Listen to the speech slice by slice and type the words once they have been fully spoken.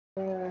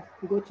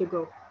Good to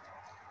go.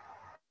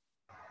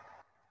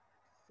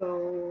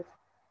 So,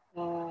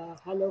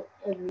 hello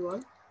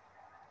everyone.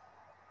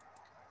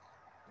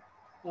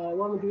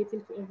 Warm greeting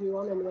to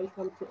everyone and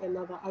welcome to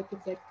another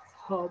Architects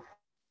Hub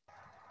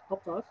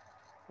Talk.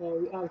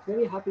 We are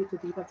very happy to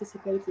be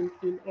participating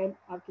in an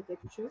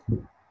architecture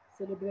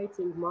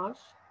celebrating March,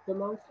 the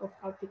month of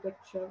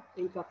architecture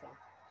in Qatar.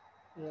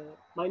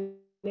 My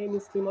name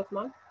is Tim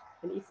Othman,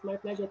 and it's my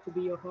pleasure to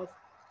be your host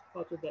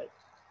for today.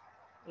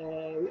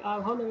 We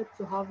are honored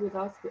to have with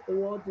us the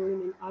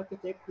award-winning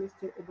architect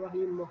Mr.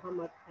 Ibrahim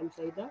Muhammad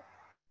ibn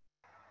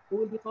who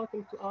will be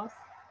talking to us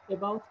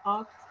about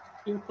art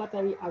in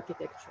Qatari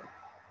architecture.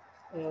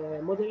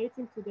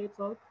 Moderating today's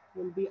talk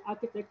will be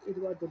architect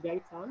Eduardo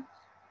Gaitan.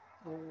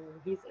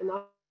 He's an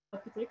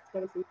architect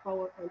currently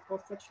power and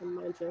construction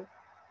manager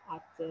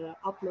at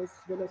Atlas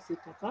Veloci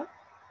Qatar.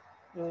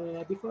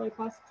 Before I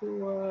pass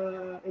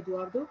to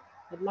Eduardo,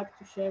 I'd like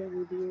to share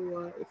with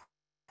you a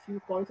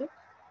few pointers.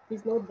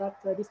 Please note that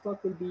this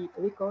talk will be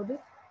recorded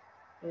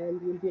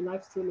and will be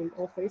live streaming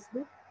on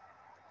Facebook.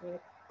 Uh,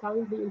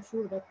 Kindly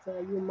ensure that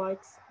your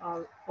mics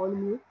are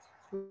on mute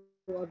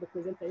throughout the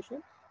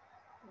presentation.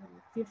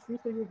 Feel free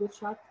to use the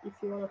chat if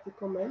you want to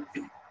comment.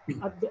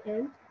 At the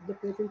end of the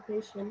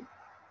presentation,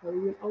 we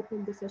will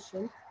open the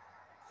session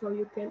so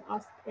you can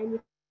ask any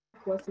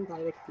question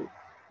directly.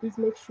 Please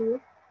make sure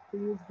to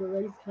use the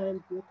raise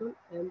hand button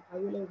and I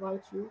will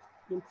invite you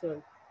in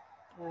turn.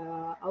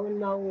 I will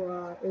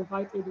now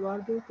invite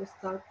Eduardo to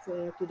start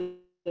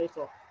today's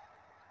talk.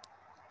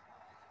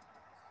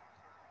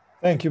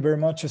 Thank you very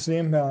much,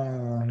 Aslim.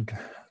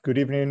 Good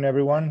evening,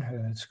 everyone.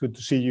 It's good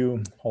to see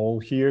you all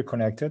here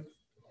connected.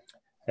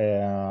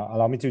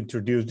 Allow me to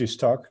introduce this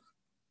talk.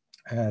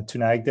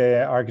 Tonight,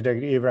 the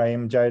architect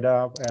Ibrahim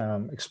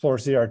M.Jaidah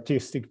explores the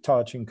artistic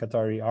touch in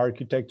Qatari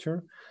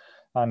architecture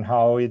and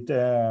how it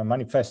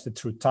manifested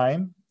through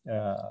time.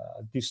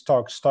 This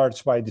talk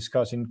starts by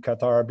discussing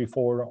Qatar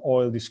before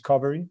oil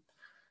discovery,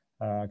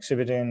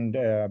 exhibiting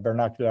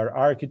vernacular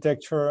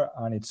architecture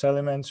and its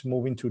elements,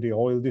 moving to the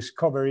oil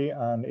discovery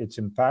and its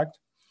impact,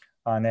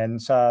 and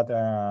ends at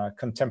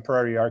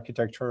contemporary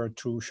architecture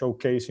to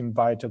showcase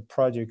invited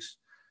projects,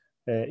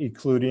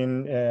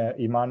 including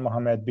Imam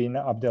Muhammad ibn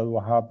Abd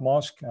al-Wahhab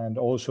Mosque and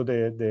also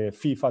the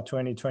FIFA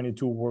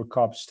 2022 World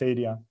Cup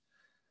stadia.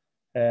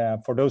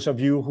 For those of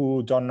you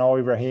who don't know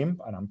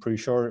Ibrahim, and I'm pretty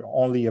sure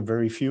only a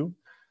very few,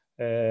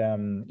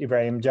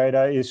 Ibrahim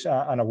M.Jaidah is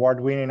an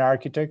award-winning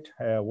architect,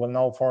 well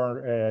known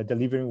for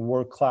delivering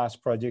world-class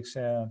projects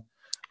to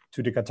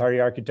the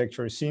Qatari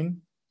architecture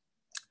scene.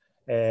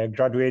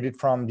 Graduated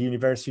from the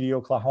University of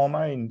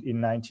Oklahoma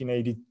in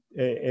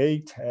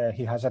 1988.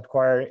 He has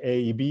acquired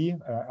AEB,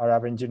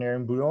 Arab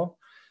Engineering Bureau,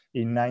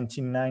 in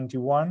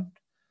 1991.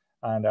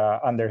 And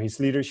under his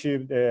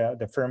leadership,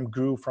 the firm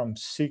grew from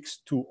 6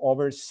 to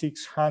over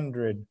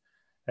 600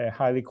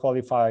 highly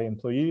qualified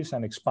employees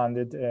and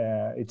expanded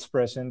its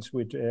presence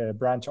with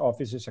branch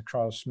offices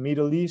across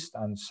Middle East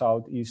and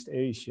Southeast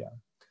Asia.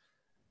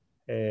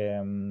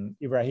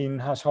 Ibrahim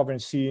has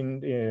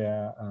overseen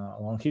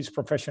along his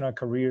professional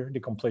career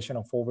the completion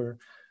of over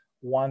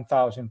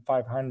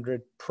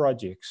 1,500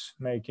 projects,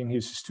 making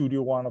his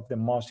studio one of the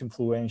most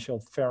influential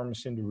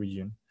firms in the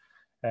region.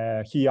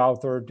 He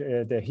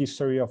authored the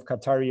History of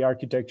Qatari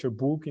Architecture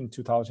book in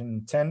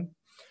 2010,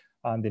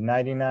 and the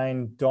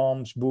 99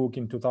 Domes book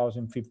in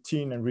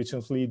 2015, and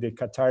recently the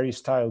Qatari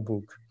Style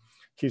book.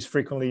 He's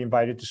frequently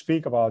invited to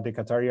speak about the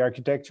Qatari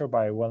architecture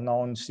by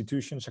well-known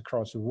institutions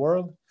across the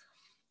world.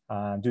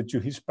 Due to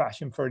his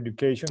passion for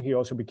education, he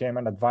also became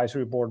an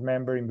advisory board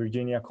member in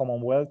Virginia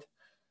Commonwealth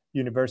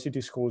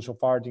University Schools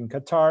of Art in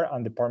Qatar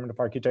and Department of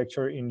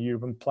Architecture in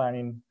Urban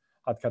Planning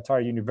at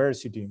Qatar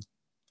University.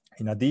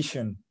 In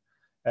addition,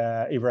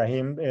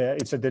 Ibrahim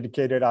is a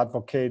dedicated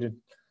advocate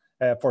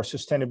for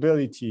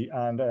sustainability,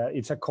 and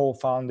it's a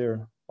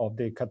co-founder of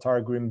the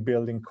Qatar Green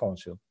Building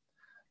Council.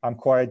 I'm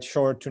quite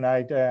sure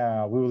tonight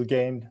we will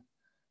gain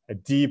a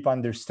deep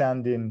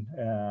understanding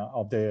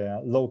of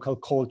the local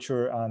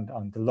culture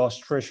and the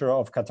lost treasure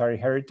of Qatari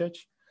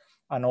heritage,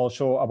 and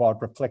also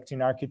about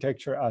reflecting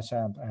architecture as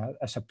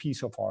a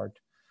piece of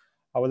art.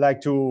 I would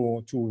like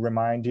to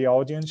remind the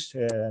audience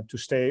to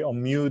stay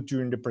on mute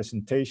during the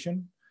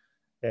presentation.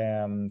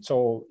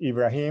 So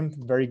Ibrahim,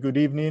 very good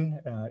evening.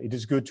 It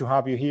is good to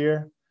have you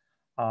here,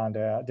 and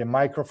the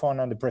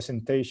microphone and the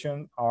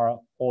presentation are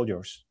all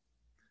yours.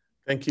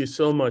 Thank you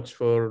so much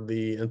for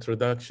the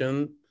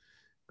introduction.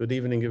 Good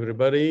evening,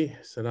 everybody.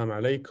 Assalamu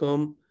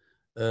alaikum.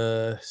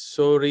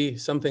 Sorry,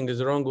 something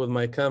is wrong with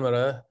my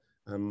camera.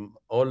 I'm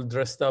all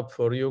dressed up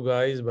for you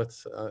guys, but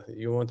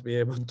you won't be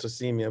able to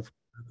see me,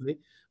 unfortunately.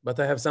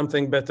 But I have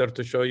something better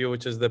to show you,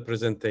 which is the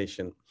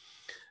presentation.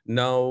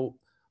 Now,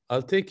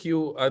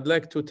 I'd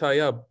like to tie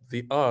up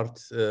the art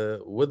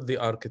with the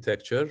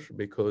architecture,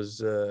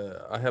 because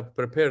I have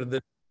prepared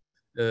this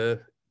a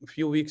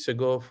few weeks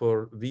ago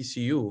for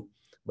VCU,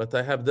 but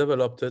I have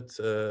developed it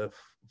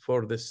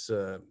for this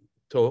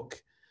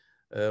talk,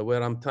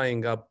 where I'm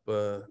tying up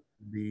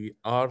the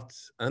art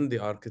and the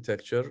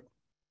architecture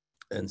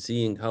and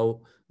seeing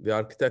how the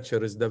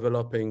architecture is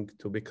developing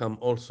to become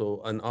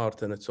also an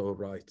art in its own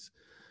right.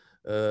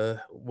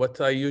 What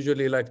I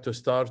usually like to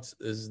start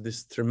is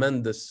this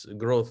tremendous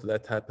growth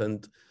that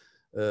happened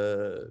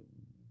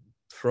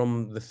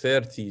from the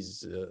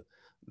 30s,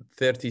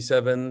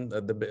 37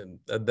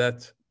 at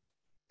that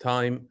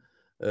time.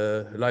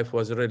 Life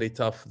was really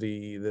tough.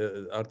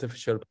 The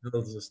artificial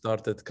pills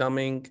started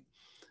coming,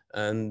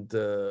 and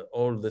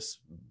all this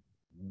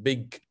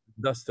big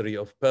industry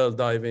of pearl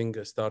diving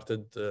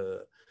started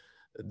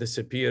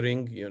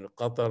disappearing.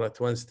 Qatar at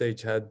one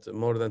stage had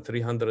more than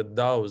 300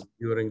 dhows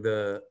during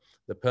the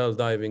pearl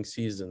diving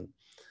season,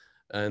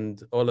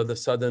 and all of a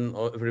sudden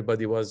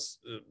everybody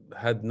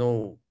had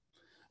no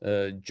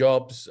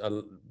jobs,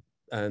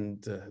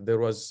 and there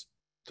was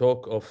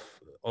talk of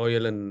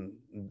oil in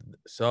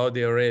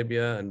Saudi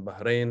Arabia and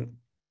Bahrain,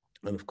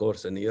 and of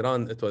course in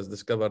Iran. It was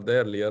discovered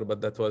earlier,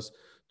 but that was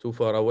too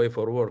far away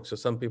for work. So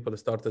some people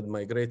started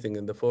migrating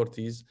in the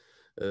 40s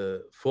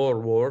for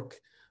work,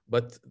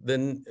 but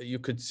then you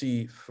could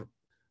see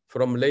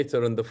from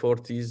later in the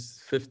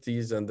 40s,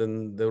 50s, and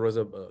then there was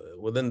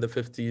within the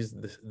 50s,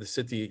 the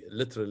city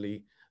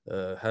literally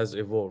has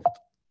evolved.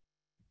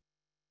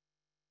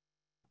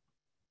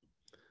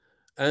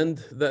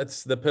 And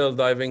that's the pearl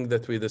diving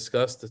that we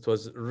discussed. It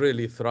was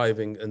really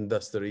thriving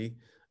industry,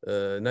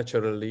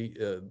 naturally.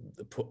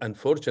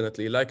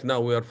 Unfortunately, like now,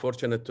 we are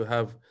fortunate to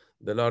have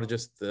the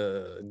largest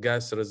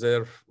gas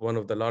reserve, one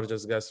of the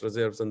largest gas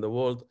reserves in the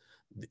world.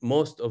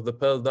 Most of the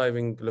pearl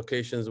diving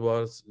locations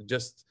was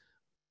just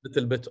a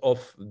little bit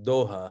off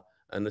Doha,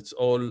 and it's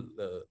all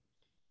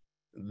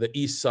the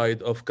east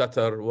side of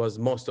Qatar was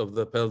most of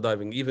the pearl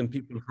diving. Even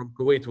people from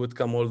Kuwait would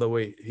come all the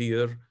way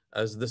here,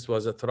 as this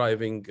was a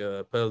thriving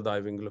pearl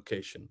diving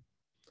location.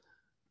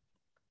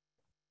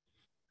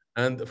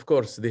 And of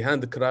course, the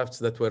handicrafts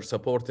that were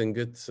supporting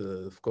it,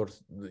 of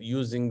course,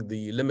 using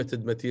the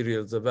limited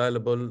materials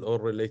available or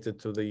related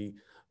to the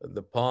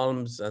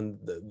palms and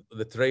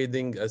the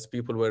trading, as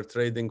people were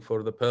trading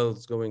for the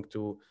pearls going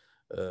to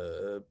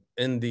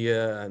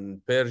India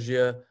and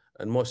Persia,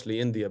 and mostly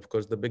India,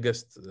 because the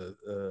biggest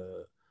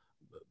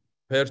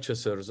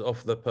purchasers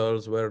of the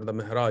pearls were the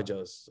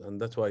Maharajas, and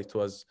that's why it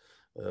was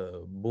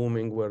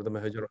booming, where the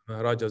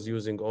Maharajas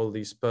using all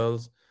these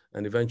pearls,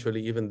 and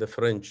eventually even the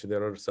French.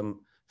 There are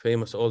some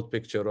famous old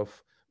picture of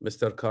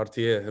Mr.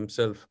 Cartier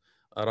himself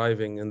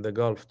arriving in the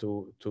Gulf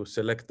to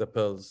select the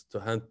pearls, to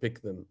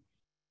handpick them.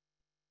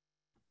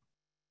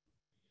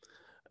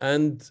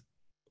 And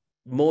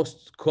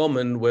most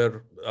common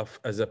were,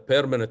 as a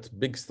permanent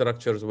big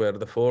structures, were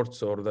the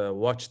forts or the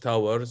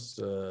watchtowers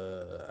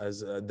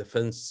as a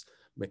defense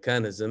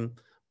mechanism.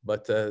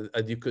 But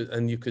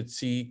you could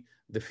see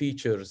the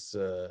features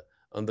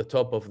on the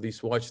top of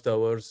these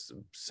watchtowers.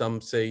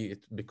 Some say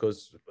it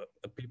because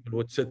people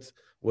would sit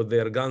with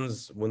their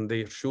guns when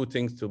they're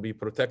shooting to be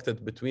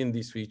protected between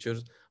these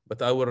features.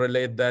 But I will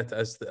relate that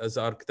as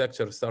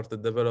architecture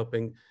started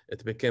developing,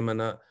 it became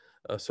a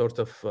sort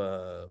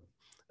of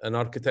an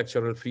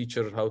architectural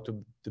feature, how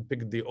to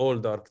depict the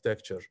old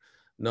architecture.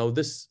 Now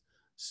this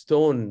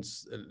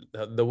stones,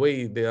 the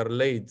way they are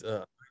laid,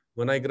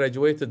 when I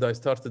graduated, I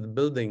started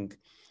building,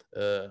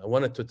 I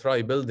wanted to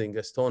try building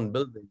a stone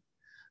building,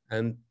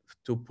 and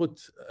to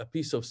put a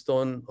piece of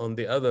stone on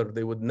the other,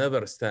 they would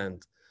never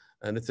stand.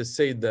 And it is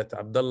said that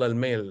Abdullah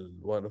al-Mail,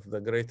 one of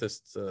the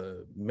greatest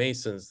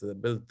masons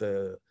that built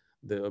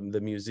the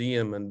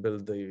museum and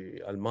built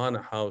the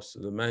Al-Mana house,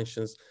 the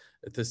mansions,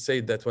 it is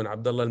said that when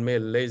Abdullah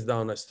al-Mail lays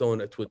down a stone,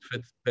 it would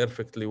fit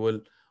perfectly well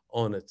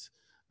on it.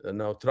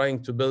 Now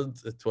trying to build,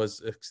 it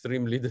was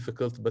extremely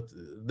difficult, but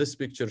this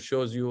picture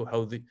shows you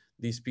how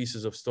these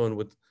pieces of stone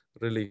would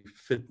really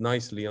fit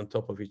nicely on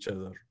top of each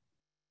other.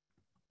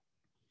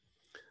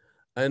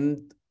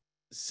 And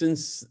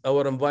since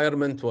our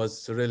environment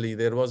was really,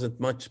 there wasn't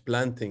much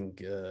planting,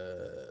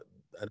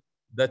 and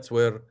that's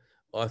where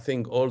I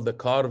think all the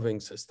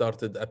carvings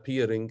started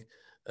appearing,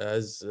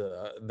 as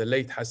the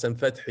late Hassan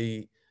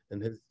Fathi, in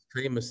his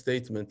famous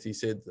statement, he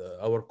said,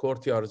 our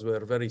courtyards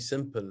were very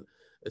simple.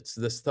 It's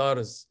the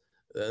stars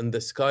in the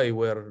sky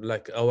were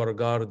like our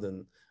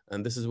garden.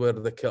 And this is where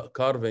the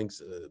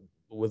carvings,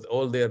 with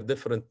all their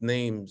different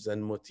names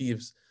and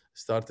motifs,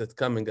 started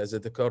coming as a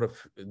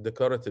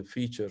decorative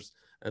features.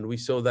 And we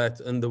saw that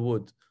in the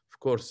wood. Of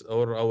course,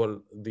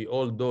 the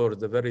old doors,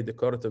 the very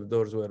decorative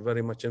doors, were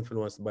very much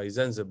influenced by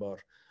Zanzibar,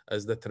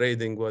 as the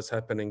trading was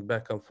happening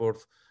back and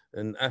forth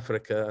in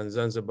Africa, and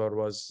Zanzibar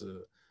was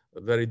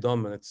very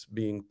dominant,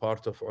 being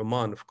part of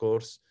Oman, of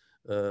course.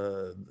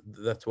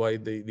 That's why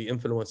the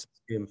influence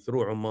came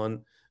through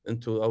Oman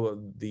into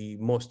the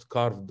most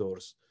carved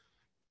doors.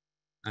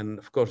 And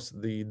of course,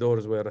 the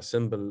doors were a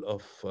symbol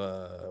of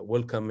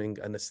welcoming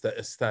and a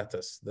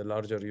status. The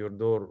larger your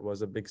door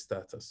was a big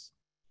status.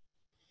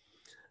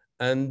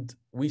 And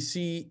we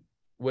see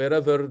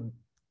wherever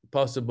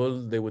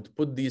possible, they would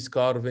put these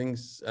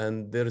carvings,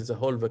 and there is a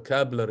whole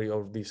vocabulary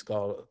of these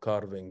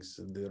carvings,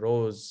 the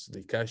rose,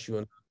 the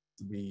cashew,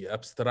 the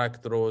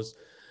abstract rose,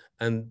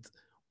 and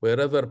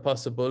wherever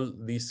possible,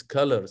 these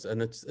colors.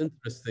 And it's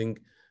interesting,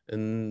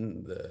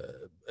 in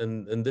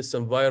this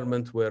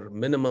environment where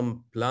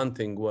minimum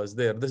planting was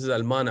there. This is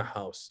Al-Mana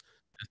house.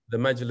 The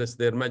Majlis,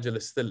 their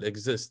Majlis still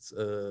exists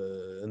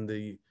in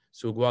the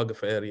Suq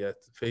Waqif area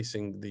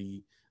facing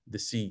the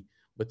sea.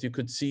 But you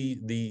could see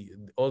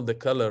all the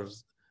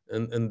colors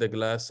in the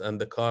glass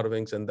and the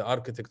carvings, and the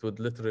architect would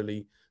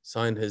literally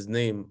sign his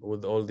name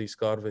with all these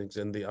carvings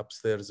in the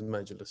upstairs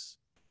Majlis.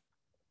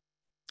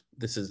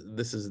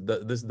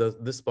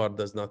 This part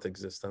does not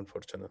exist,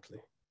 unfortunately.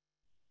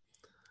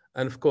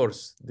 And of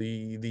course,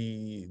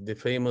 the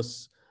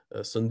famous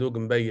Sanduq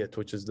Mbayat,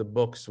 which is the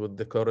box with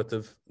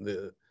decorative,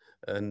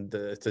 and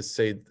it is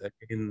said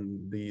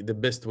again, the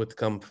best would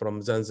come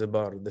from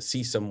Zanzibar, the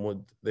sesame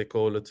wood, they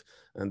call it,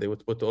 and they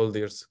would put all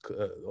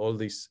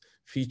these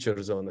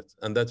features on it.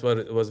 And that's why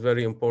it was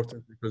very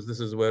important, because this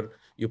is where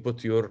you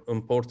put your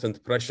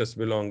important, precious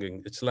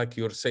belonging. It's like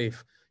your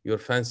safe, your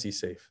fancy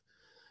safe.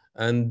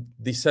 And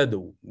the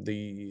Sadu,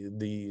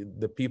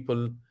 the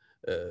people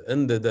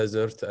in the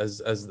desert,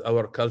 as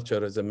our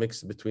culture is a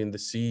mix between the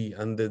sea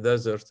and the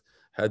desert,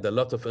 had a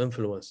lot of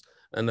influence.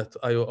 And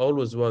I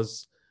always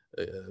was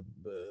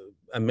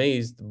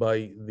amazed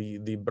by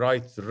the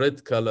bright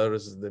red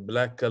colors, the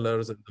black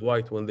colors, and the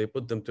white, when they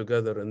put them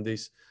together in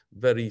these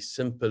very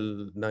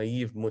simple,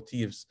 naive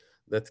motifs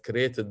that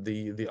created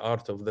the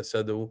art of the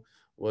Sadu,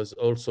 was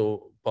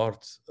also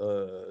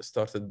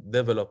started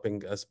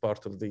developing as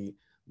part of the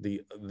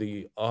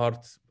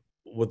art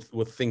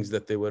with things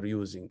that they were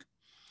using.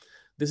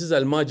 This is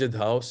Al-Majid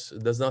house.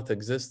 It does not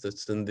exist.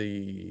 It's in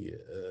the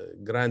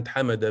Grand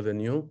Hamad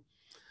Avenue.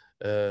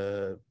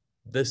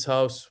 This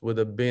house would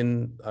have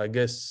been, I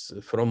guess,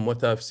 from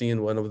what I've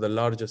seen, one of the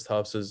largest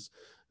houses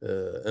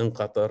in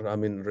Qatar. I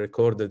mean,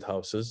 recorded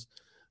houses.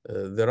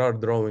 There are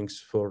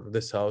drawings for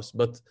this house,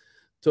 but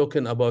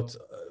talking about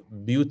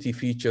beauty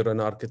feature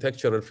and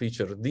architectural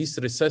feature, these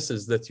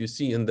recesses that you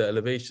see in the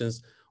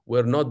elevations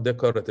were not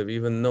decorative,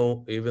 even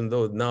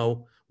though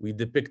now we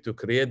depict to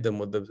create them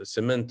with the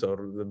cement or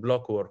the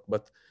block work.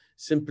 But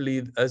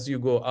simply as you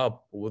go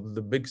up with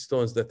the big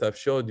stones that I've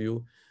showed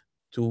you,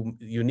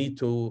 you need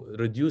to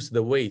reduce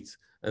the weight,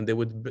 and they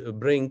would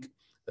bring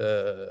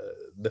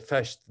the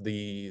fasht,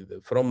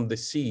 from the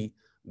sea,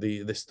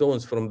 the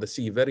stones from the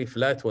sea, very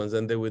flat ones,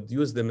 and they would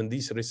use them in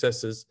these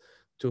recesses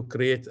to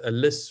create a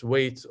less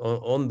weight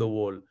on the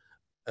wall,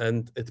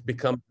 and it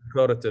becomes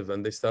decorative,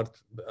 and they start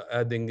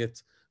adding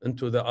it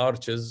into the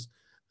arches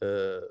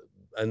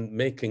and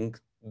making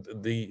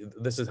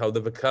this is how the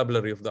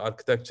vocabulary of the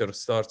architecture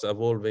starts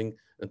evolving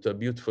into a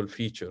beautiful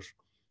feature.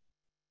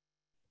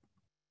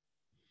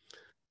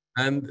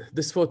 And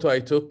this photo I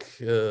took,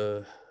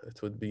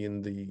 it would be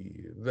in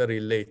the very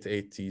late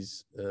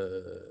 80s.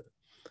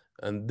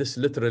 And this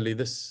literally,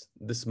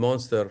 this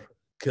monster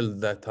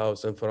killed that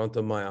house in front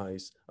of my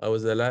eyes. I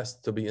was the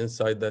last to be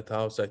inside that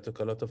house. I took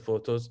a lot of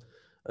photos.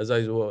 As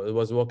I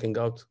was walking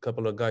out, a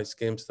couple of guys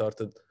came,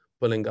 started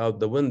pulling out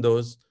the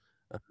windows.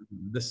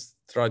 This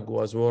truck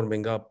was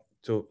warming up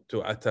to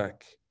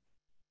attack.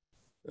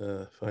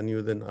 If I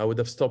knew then, I would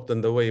have stopped on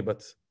the way,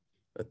 but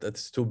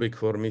that's too big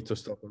for me to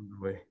stop on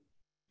the way.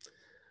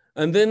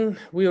 And then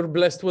we were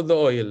blessed with the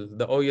oil.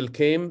 The oil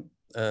came,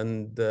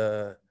 and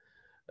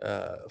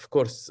of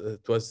course,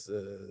 it was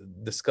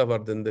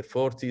discovered in the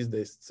 40s.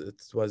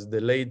 It was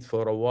delayed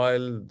for a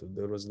while.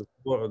 There was the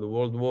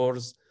world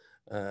wars,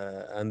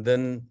 and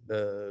then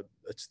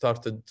it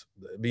started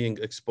being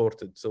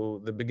exported.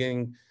 So the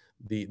beginning,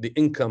 the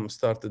income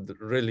started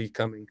really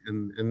coming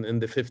in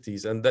the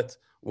 50s, and that's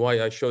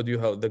why I showed you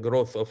how the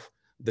growth of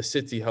the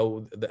city,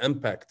 how the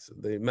impact,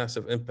 the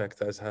massive impact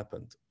has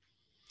happened.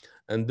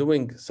 And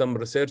doing some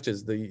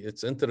researches,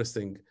 it's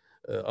interesting.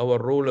 Our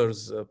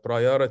rulers'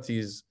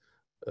 priorities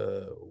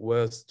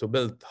was to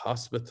build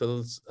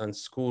hospitals and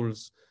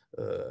schools.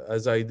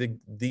 As I dig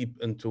deep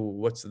into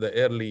what's the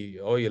early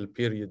oil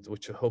period,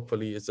 which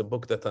hopefully is a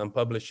book that I'm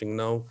publishing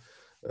now,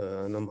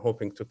 and I'm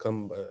hoping to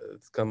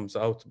it comes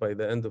out by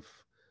the end of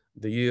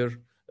the year.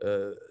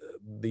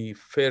 The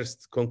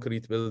first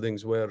concrete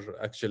buildings were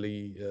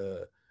actually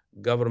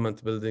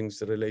government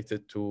buildings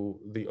related to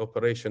the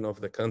operation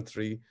of the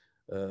country.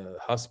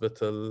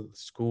 Hospital,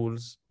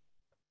 schools,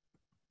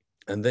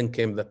 and then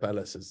came the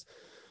palaces.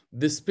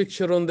 This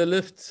picture on the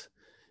left,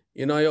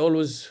 I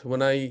always,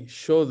 when I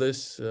show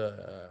this,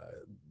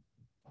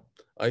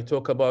 I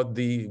talk about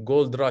the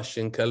gold rush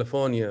in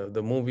California.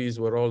 The movies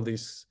were all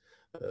these,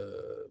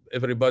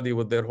 everybody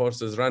with their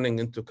horses running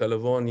into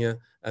California,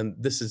 and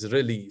this is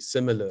really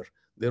similar.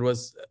 There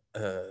was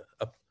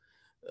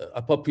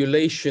a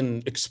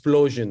population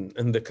explosion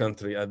in the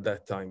country at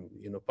that time.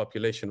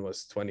 Population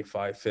was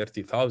 25,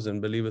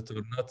 30,000, believe it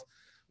or not,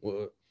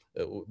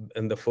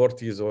 in the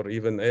 40s or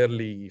even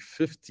early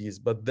 50s.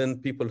 But then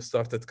people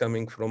started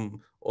coming from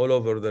all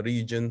over the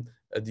region.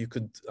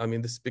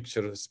 And this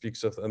picture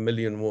speaks of a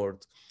million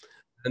words.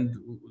 And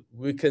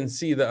we can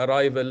see the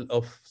arrival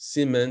of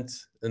cement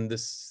in the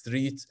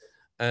street,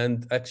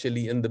 and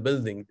actually in the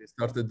building. They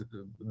started,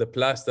 the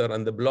plaster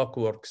and the block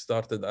work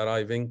started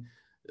arriving.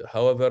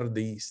 However,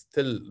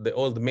 the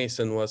old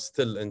mason was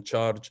still in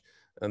charge,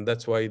 And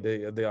that's why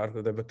the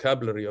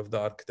vocabulary of the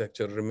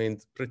architecture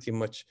remained pretty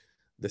much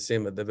the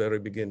same at the very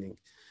beginning.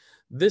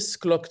 This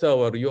clock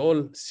tower, you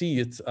all see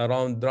it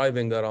around,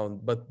 driving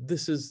around, but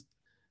this is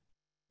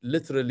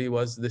literally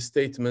was the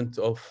statement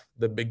of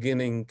the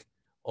beginning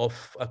of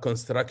a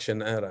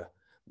construction era.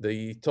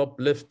 The top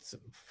left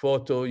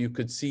photo you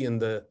could see in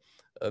the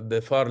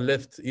far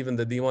left, even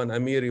the Diwan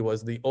Amiri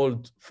was the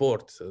old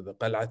fort, the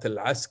Qal'at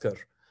al-Askar.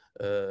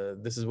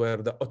 This is where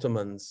the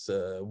Ottomans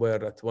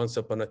were at once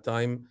upon a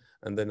time.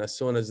 And then as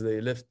soon as they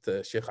left,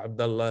 Sheikh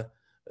Abdullah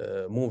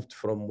moved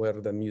from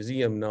where the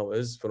museum now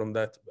is, from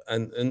that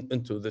and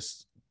into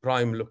this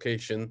prime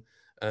location.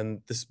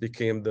 And this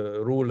became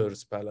the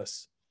ruler's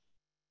palace.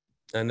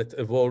 And it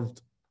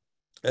evolved,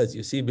 as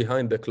you see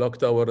behind the clock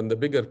tower in the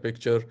bigger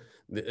picture.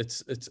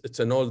 It's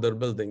an older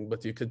building,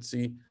 but you could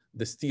see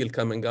the steel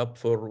coming up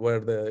for where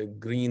the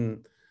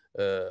green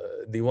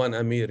Diwan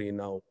Amiri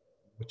now,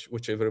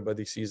 which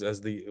everybody sees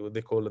as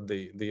they call it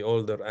the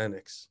older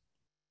annex.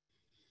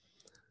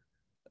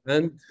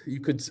 And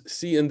you could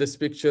see in this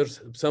picture,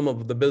 some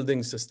of the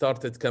buildings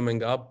started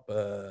coming up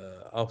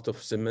out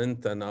of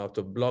cement and out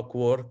of block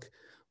work.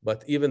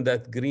 But even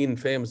that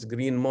famous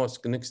green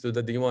mosque next to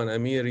the Diwan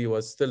Amiri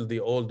was still the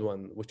old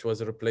one, which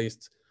was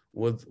replaced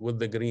with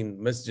the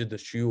green Masjid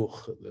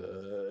al-Shuyukh,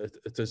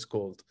 it is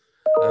called.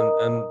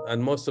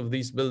 And most of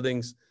these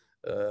buildings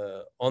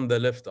on the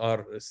left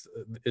are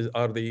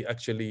the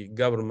actually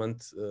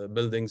government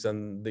buildings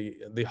and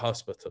the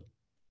hospital.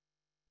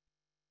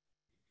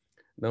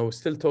 Now we're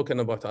still talking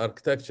about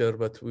architecture,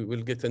 but we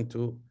will get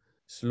into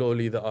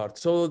slowly the art.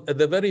 So at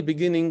the very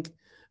beginning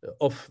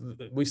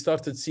we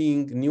started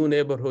seeing new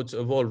neighborhoods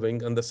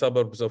evolving in the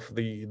suburbs of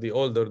the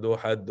older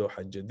Doha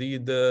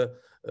Jadida,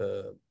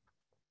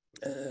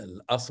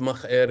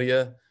 Al-Asmakh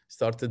area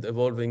started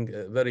evolving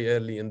very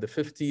early in the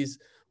 50s,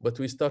 but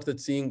we started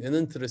seeing an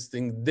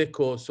interesting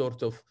deco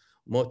sort of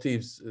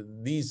motifs.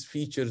 These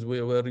features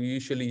where you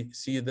usually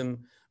see them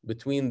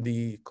between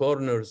the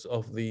corners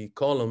of the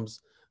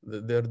columns,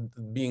 they're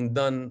being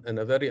done in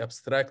a very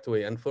abstract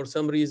way. And for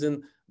some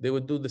reason, they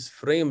would do this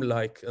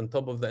frame-like on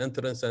top of the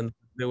entrance, and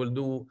they will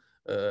do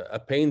a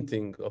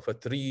painting of a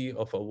tree,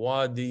 of a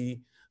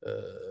wadi.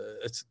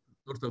 It's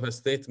sort of a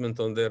statement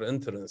on their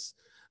entrance.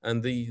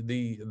 And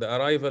the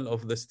arrival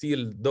of the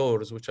steel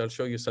doors, which I'll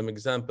show you some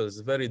examples,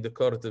 very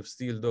decorative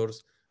steel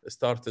doors,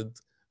 started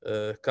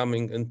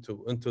coming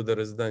into the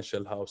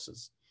residential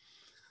houses.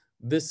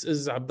 This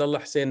is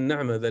Abdullah Hussein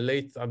Na'ma, the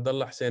late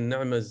Abdullah Hussein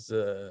Na'ma's,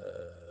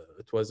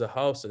 it was a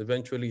house.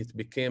 Eventually it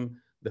became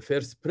the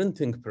first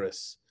printing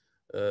press,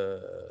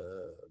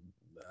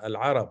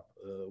 Al-Arab,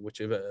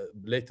 which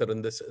later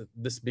in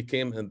this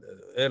became in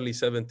the early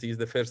 70s,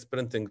 the first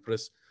printing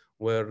press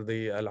where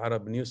the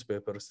Al-Arab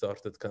newspaper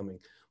started coming.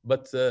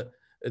 But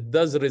it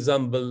does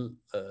resemble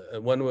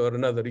one way or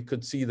another. You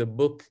could see the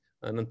book,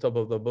 and on top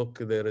of the book,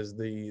 there is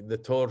the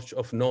torch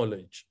of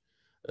knowledge.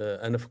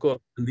 And of course,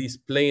 in these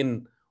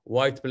plain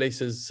white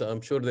places, I'm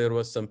sure there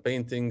was some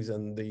paintings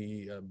and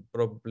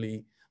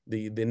probably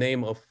the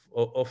name of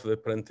the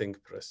printing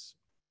press.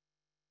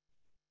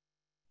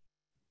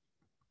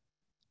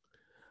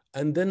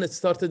 And then it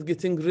started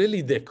getting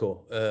really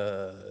deco.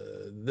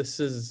 This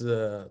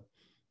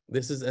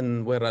is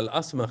in where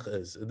Al-Asmakh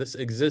is. This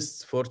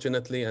exists,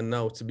 fortunately, and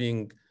now it's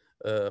being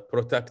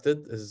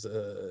protected.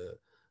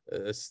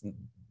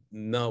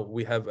 Now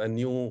we have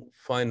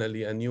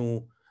finally a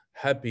new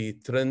happy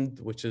trend,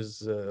 which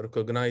is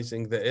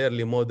recognizing the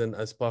early modern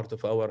as part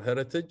of our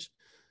heritage.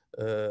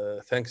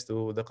 Thanks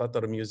to the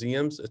Qatar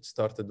museums, it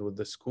started with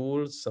the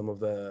schools, some of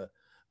the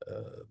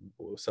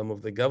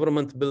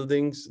government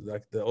buildings,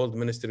 like the old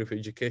Ministry of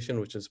Education,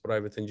 which is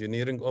private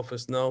engineering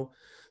office now.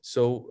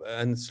 So,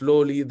 and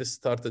slowly this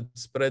started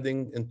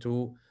spreading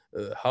into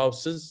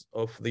houses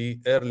of the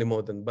early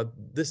modern, but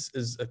this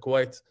is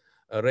quite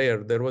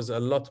rare. There was a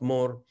lot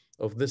more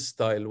of this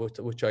style,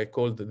 which I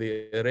called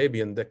the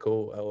Arabian deco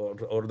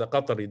or the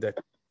Qatari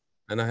deco.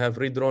 And I have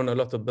redrawn a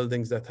lot of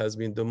buildings that has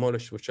been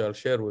demolished, which I'll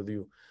share with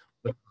you.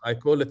 But I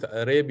call it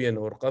Arabian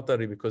or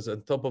Qatari because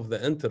on top of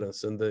the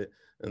entrance in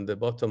the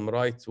bottom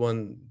right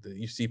one,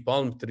 you see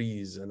palm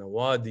trees and a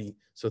wadi.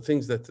 So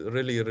things that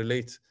really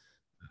relate.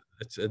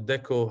 It's a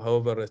deco,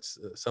 however,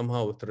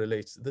 somehow it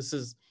relates. This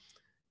is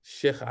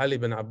Sheikh Ali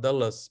bin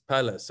Abdullah's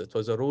palace. It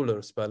was a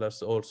ruler's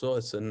palace also.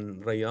 It's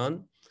in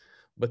Rayyan.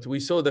 But we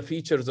saw the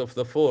features of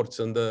the forts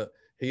and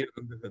here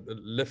in the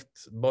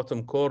left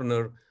bottom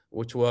corner,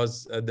 which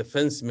was a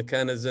defense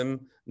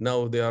mechanism.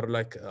 Now they are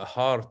like a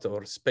heart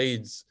or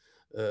spades,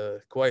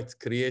 quite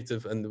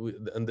creative,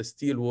 and the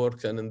steel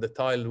work and in the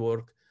tile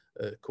work,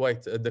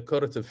 quite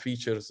decorative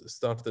features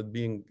started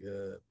being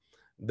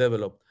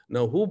developed.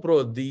 Now, who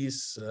brought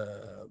these?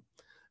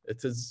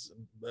 It's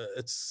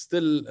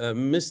still a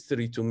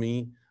mystery to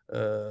me.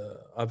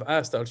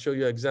 I'll show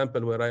you an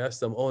example where I asked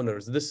some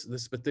owners.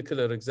 This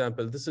particular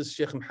example, this is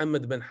Sheikh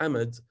Muhammad ibn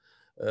Abd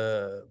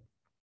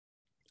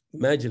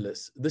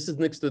Majlis. This is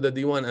next to the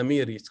Diwan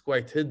Amiri. It's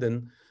quite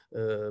hidden,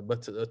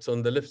 but it's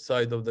on the left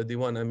side of the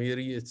Diwan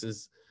Amiri.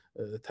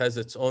 It has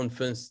its own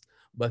fence.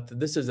 but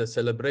this is a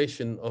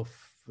celebration of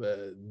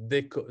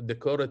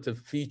decorative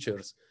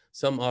features.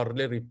 Some are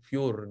very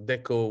pure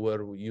deco,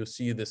 where you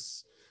see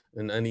this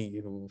in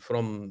any,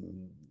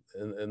 from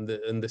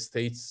in the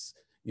States,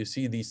 you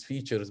see these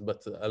features,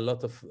 but a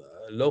lot of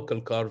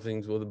local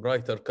carvings with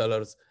brighter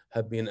colors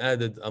have been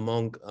added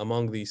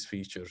among these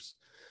features.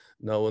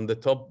 Now on the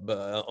top,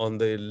 on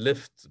the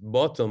left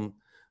bottom,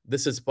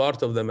 this is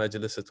part of the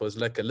majlis. It was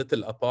like a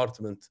little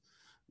apartment,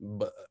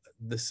 but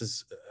this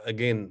is,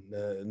 again,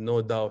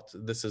 no doubt,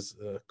 this is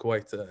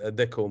quite a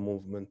deco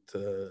movement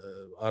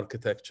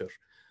architecture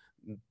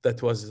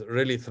that was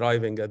really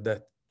thriving at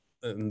that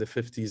in the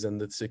 50s and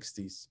the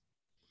 60s.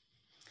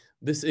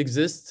 This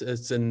exists.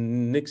 It's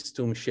next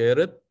to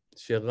Msherib,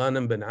 Sheikh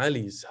Ghanem bin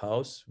Ali's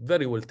house,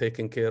 very well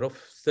taken care of.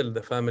 Still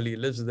the family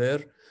lives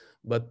there,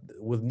 but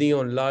with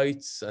neon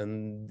lights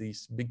and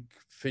these big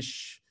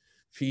fish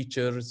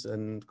features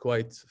and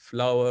quite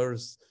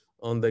flowers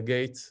on the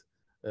gate.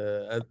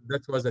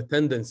 That was a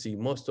tendency.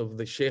 Most of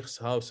the sheikh's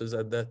houses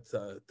at that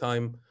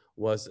time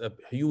was a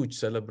huge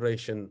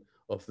celebration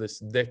of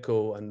this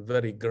deco and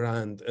very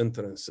grand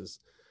entrances.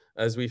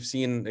 As we've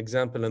seen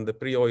example in the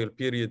pre-oil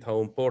period,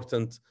 how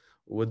important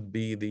would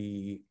be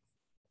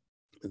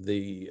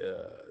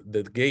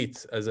the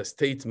gate as a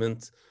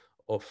statement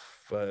of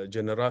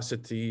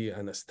generosity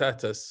and a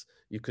status.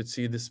 You could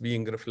see this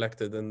being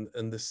reflected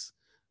in this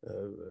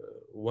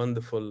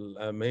wonderful,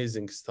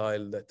 amazing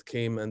style that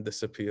came and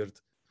disappeared.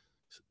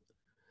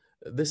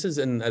 This is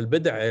in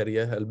Al-Bid'a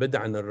area,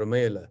 Al-Bid'a and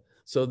Al-Rumayla.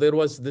 So there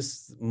was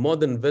this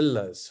modern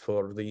villas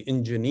for the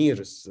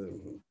engineers,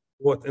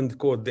 quote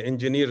unquote, the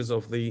engineers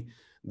of the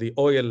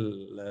oil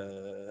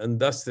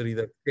industry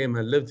that came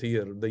and lived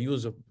here, the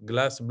use of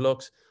glass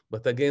blocks,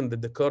 but again, the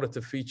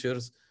decorative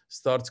features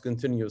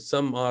continue.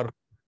 Some are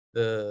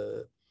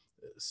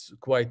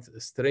quite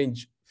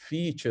strange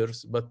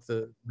features, but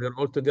they're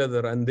all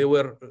together, and they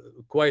were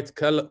quite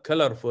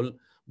colorful,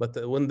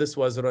 but when this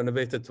was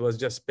renovated, it was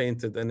just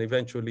painted, and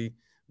eventually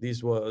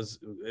these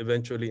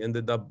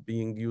ended up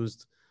being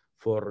used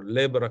for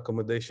labor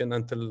accommodation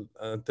until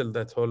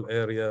that whole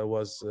area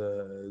was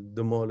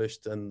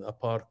demolished and a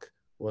park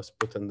was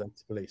put in that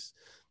place.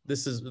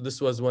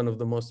 This was one of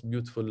the most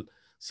beautiful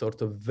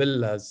sort of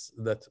villas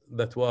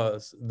that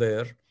was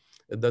there.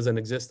 It doesn't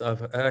exist.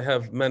 I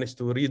have managed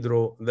to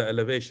redraw the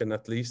elevation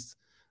at least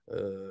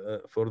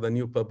for the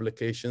new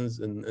publications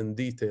in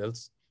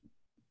details,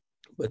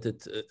 but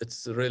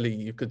it's really,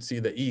 you could see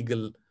the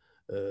eagle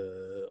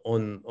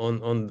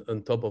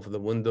on top of the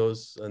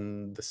windows,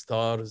 and the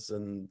stars,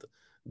 and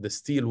the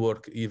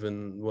steelwork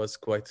even was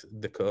quite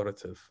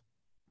decorative.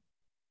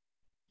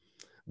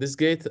 This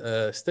gate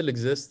still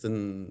exists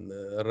in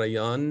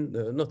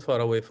Rayyan, not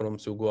far away from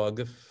Souq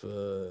Waqif,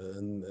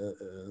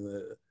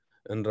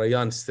 in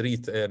Rayyan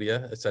Street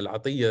area. It's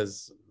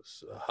Al-Atiyah's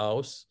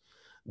house.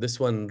 This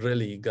one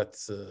really got,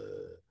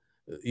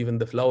 even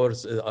the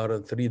flowers are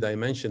in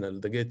 3-dimensional.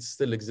 The gate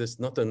still exists,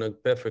 not in a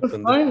perfect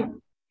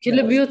condition. كل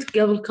البيوت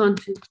قبل كان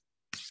في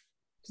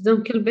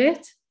قدام كل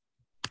بيت.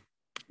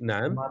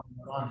 نعم.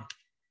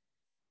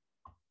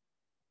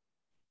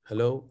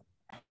 Hello.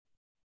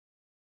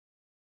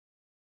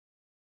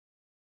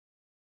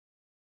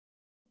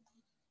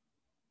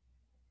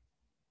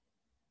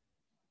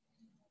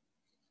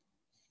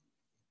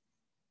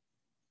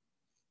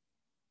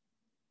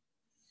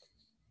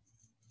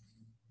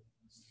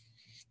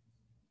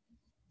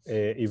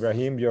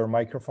 Ibrahim, your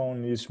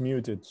microphone is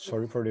muted.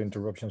 Sorry for the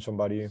interruption,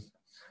 somebody.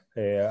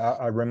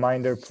 A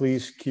reminder,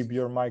 please keep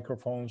your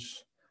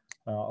microphones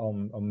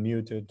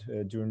unmuted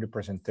during the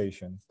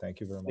presentation. Thank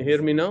you very much. You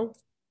hear me now?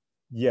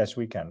 Yes,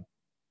 we can.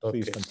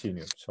 Please Okay.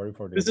 continue. Sorry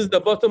for this. This is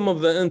the bottom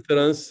of the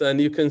entrance, and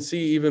you can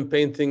see even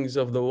paintings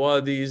of the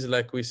wadis,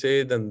 like we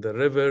said, and the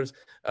rivers.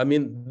 I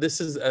mean, this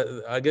is,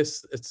 I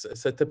guess,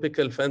 it's a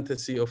typical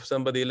fantasy of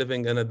somebody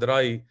living in a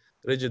dry,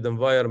 rigid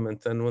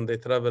environment, and when they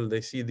travel,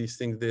 they see these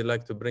things, they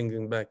like to bring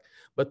them back.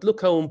 But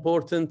look how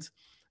important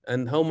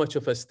and how much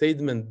of a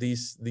statement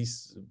these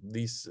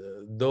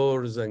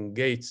doors and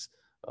gates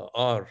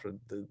are.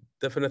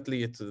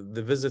 Definitely, it's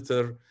the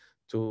visitor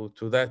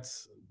to that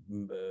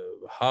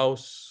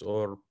house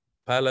or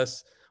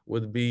palace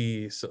would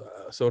be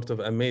sort of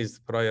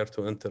amazed prior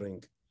to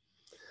entering.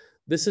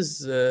 This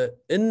is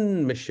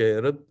in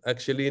Msherib,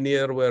 actually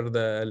near where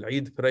the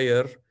Al-Eid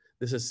prayer.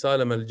 This is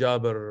Salim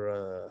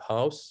Al-Jaber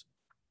house,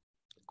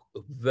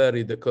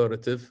 very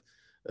decorative.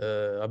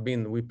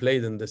 We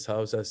played in this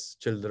house as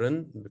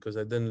children because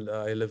I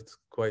lived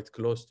quite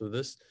close to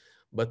this.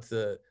 But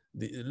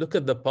look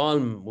at the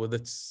palm with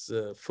its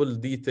full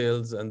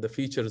details and the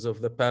features of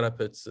the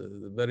parapets,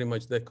 very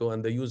much deco,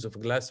 and the use of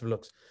glass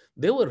blocks.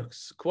 They were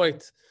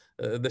quite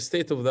the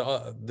state of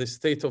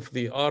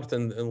the art,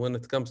 and when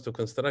it comes to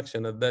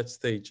construction at that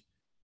stage.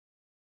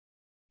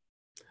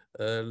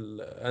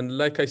 And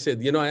like I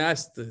said, I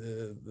asked,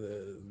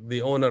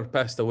 the owner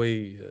passed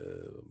away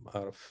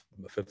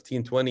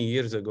 15, 20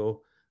 years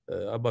ago,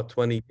 about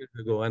 20 years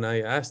ago, and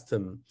I asked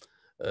him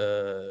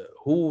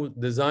who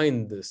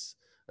designed this.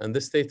 And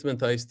this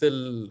statement I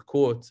still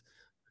quote,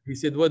 He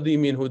said, "What do you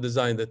mean, who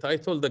designed it?" I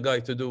told the guy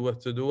to do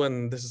what to do,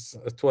 and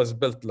it was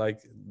built like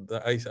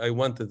I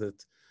wanted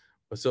it.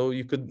 So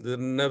you could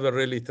never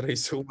really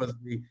trace who was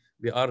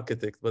the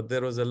architect, but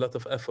there was a lot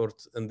of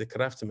effort and the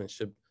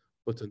craftsmanship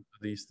put into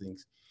these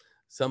things.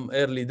 Some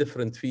early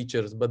different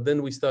features, but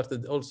then we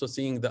started also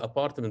seeing the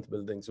apartment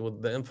buildings.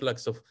 With the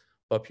influx of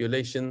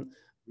population,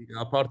 the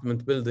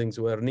apartment buildings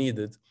were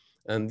needed,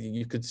 and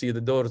you could see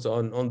the doors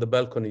on the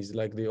balconies,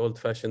 like the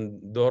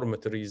old-fashioned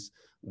dormitories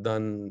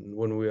done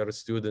when we were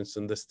students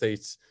in the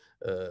States,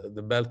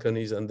 the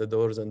balconies and the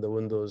doors and the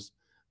windows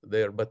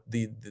there, but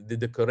the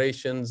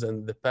decorations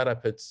and the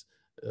parapets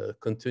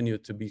continue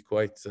to be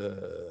quite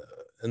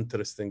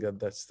interesting at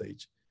that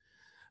stage.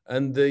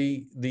 And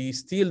the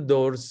steel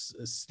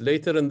doors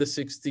later in the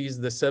 60s,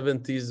 the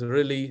 70s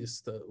really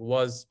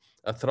was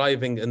a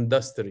thriving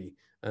industry.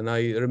 And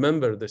I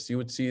remember this, you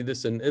would see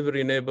this in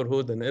every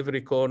neighborhood and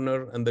every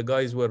corner, and the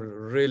guys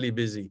were really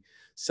busy.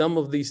 Some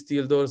of these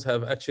steel doors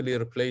have actually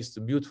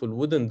replaced beautiful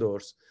wooden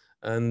doors.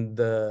 And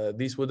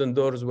these wooden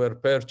doors were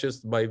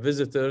purchased by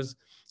visitors,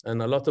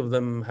 and a lot of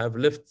them have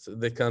left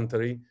the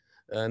country,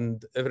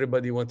 and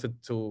everybody wanted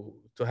to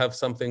have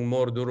something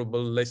more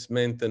durable, less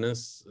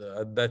maintenance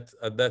at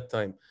that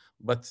time.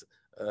 But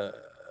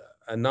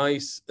a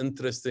nice,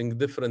 interesting,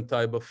 different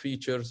type of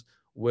features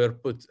were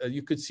put.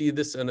 You could see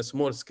this on a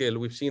small scale.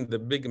 We've seen the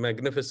big,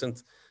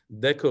 magnificent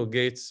deco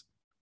gates,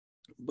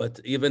 but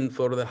even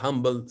for the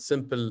humble,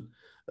 simple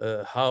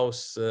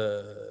house,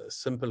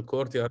 simple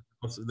courtyard,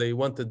 they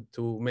wanted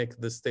to make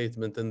the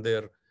statement in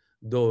their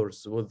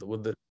doors with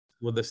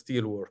the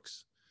steel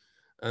works.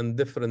 And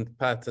different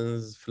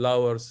patterns,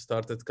 flowers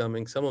started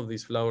coming. Some of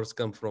these flowers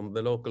come from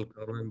the local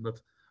Quran, but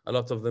a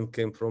lot of them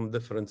came from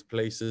different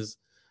places,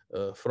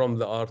 from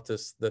the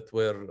artists that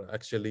were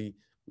actually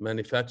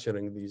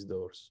manufacturing these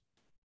doors.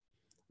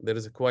 There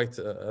is quite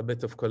a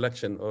bit of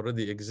collection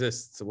already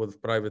exists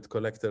with private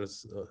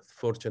collectors,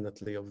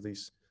 fortunately, of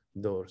these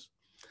doors.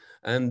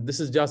 And this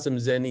is Jassim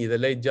Zaini, the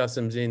late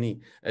Jassim Zaini.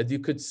 As you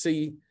could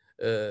see,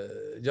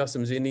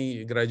 Jassim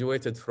Zaini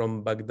graduated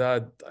from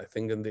Baghdad, I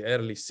think in the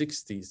early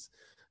 60s.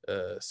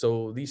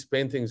 So these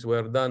paintings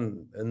were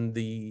done in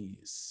the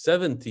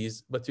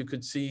 70s, but you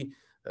could see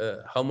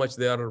how much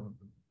they are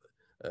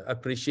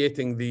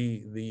appreciating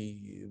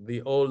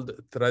the old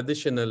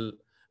traditional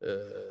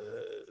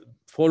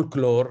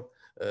folklore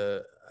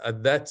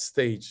at that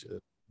stage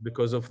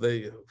because of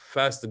the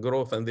fast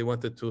growth, and they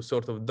wanted to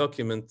sort of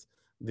document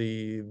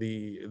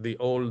the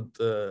old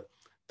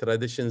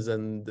traditions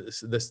and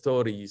the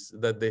stories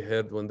that they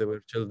heard when they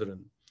were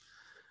children.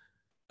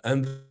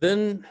 And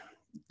then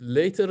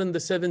later in the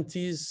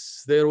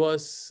 70s,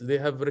 they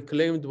have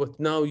reclaimed what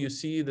now you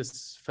see,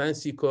 this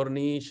fancy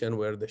corniche and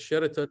where the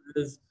Sheraton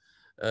is.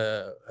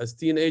 As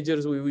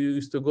teenagers, we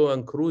used to go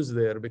and cruise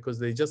there because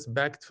they just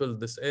backfilled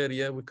this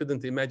area. We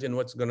couldn't imagine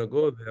what's going to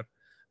go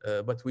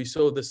there. But we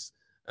saw this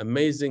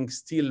amazing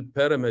steel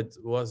pyramid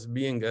was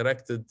being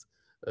erected.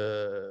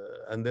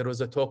 And there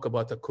was a talk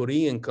about a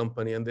Korean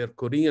company and their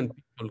Korean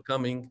people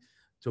coming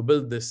to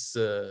build this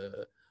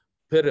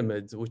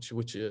pyramid,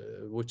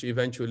 which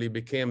eventually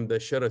became the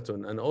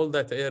Sheraton. And all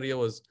that area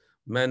was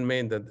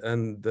man-made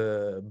and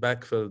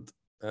backfilled,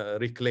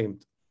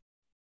 reclaimed.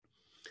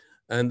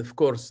 And of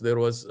course, there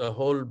was a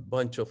whole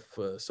bunch of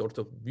sort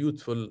of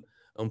beautiful,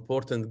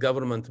 important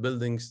government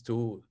buildings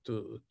to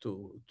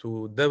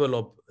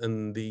develop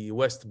in the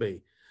West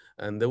Bay.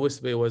 And the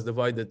West Bay was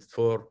divided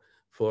for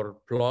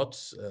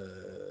plots.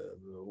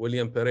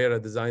 William Pereira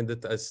designed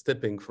it as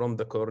stepping from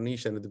the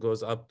corniche, and it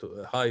goes up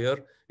to higher.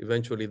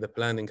 Eventually, the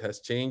planning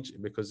has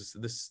changed because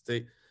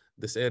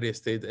this area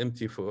stayed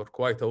empty for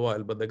quite a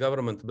while. But the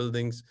government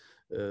buildings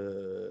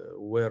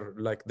were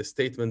like the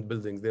statement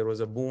buildings. There was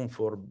a boom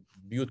for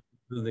beautiful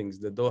buildings,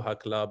 the Doha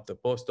Club, the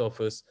post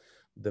office,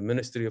 the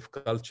Ministry of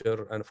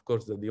Culture, and of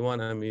course the Diwan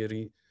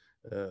Amiri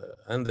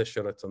and the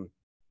Sheraton.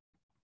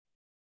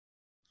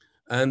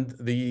 And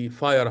the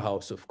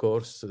firehouse, of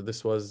course.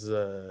 This was,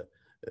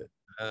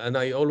 and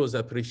I always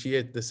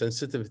appreciate the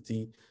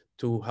sensitivity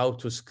to how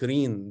to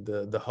screen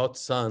the hot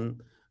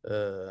sun,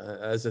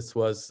 as it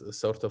was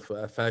sort of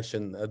a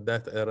fashion at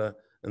that era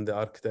in the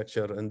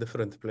architecture in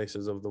different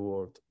places of the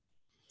world.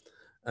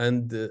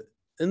 And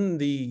in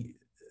the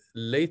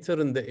later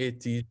in the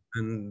 80s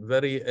and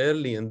very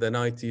early in the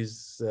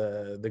 90s,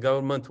 the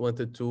government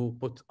wanted to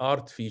put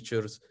art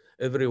features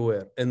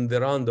everywhere in the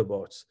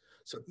roundabouts.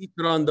 So each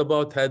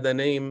roundabout had a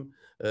name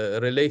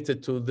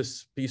related to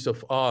this piece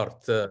of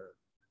art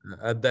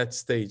at that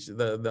stage.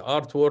 The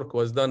artwork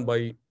was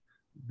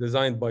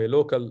designed by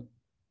local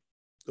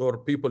or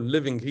people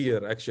living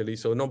here, actually.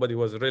 So nobody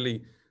was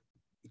really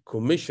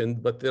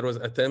commissioned, but there was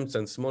attempts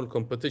and small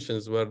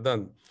competitions were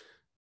done.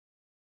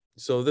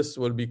 So this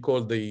will be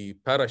called the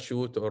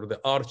parachute or the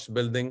arch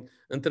building.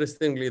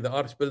 Interestingly, the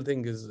arch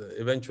building is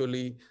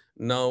eventually,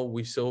 now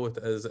we saw it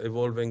as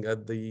evolving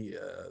at the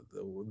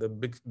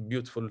big,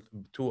 beautiful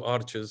two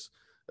arches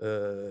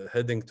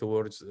heading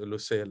towards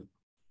Lusail.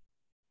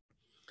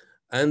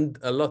 And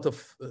a lot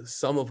of,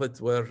 some of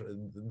it were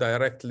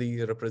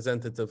directly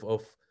representative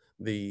of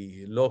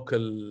the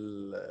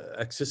local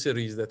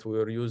accessories that we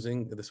were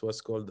using. This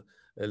was called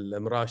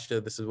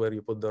al-mrasha. This is where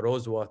you put the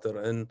rose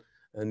water in,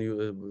 and you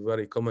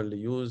very commonly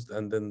used.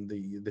 And then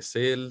the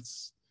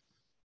sails,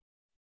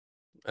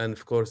 and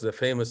of course the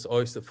famous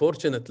oyster.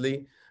 Fortunately,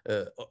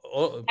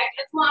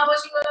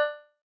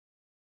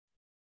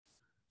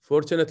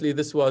 fortunately,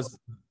 this was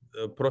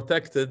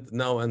protected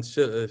now and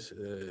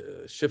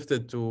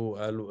shifted to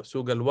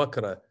Souk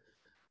al-Wakra.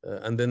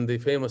 And then the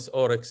famous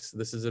oryx,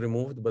 this is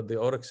removed, but the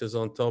oryx is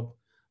on top,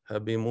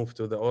 have been moved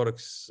to the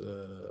oryx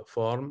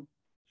farm.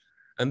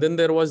 And then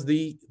there was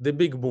the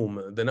big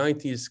boom. The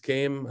 90s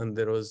came and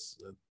there was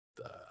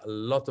a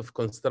lot of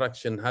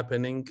construction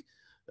happening.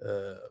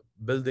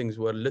 Buildings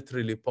were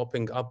literally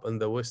popping up in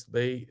the West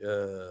Bay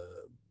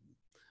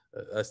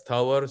as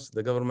towers.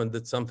 The government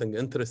did something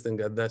interesting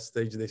at that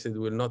stage. They said,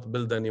 we'll not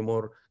build any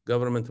more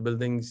government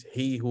buildings.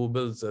 He who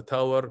builds a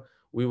tower,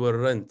 we will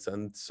rent.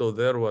 And so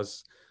there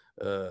was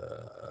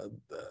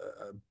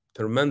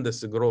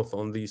tremendous growth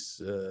on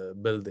these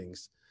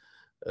buildings.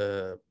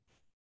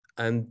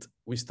 And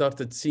we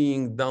started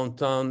seeing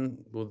downtown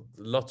with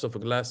lots of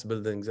glass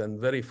buildings. And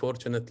very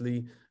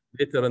fortunately,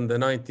 later in the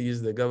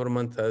 90s, the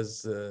government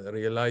has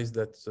realized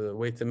that,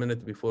 wait a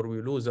minute, before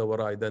we lose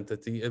our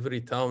identity, every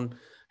town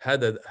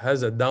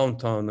has a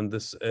downtown in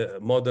this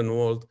modern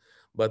world.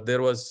 But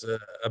there was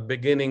a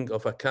beginning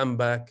of a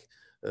comeback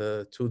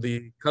to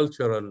the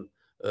cultural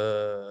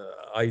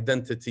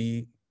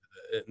identity,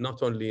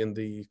 not only in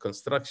the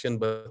construction,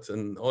 but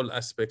in all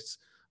aspects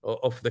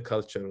of the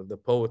culture, the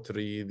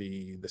poetry,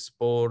 the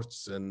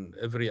sports, and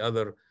every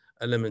other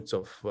element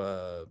of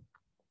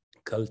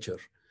culture.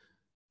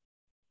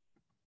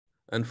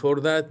 And for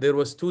that, there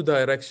was two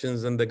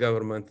directions in the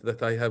government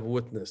that I have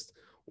witnessed.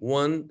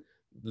 One,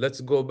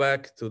 let's go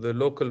back to the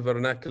local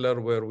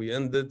vernacular where we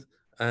ended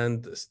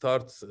and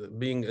start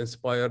being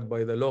inspired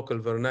by the local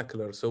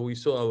vernacular. So we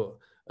saw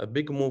a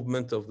big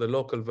movement of the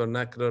local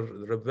vernacular,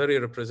 very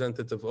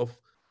representative of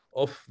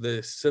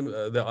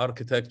the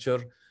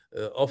architecture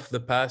of the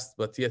past,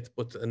 but yet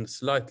put in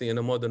slightly in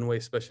a modern way,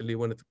 especially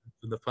when it comes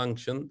to the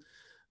function.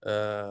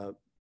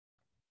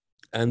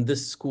 And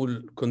this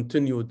school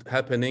continued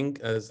happening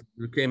as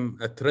became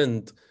a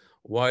trend.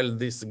 While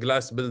these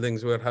glass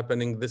buildings were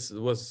happening, this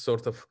was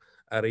sort of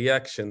a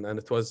reaction, and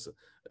it was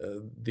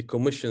the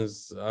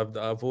commissions.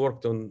 I've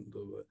worked on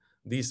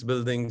these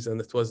buildings,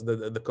 and it was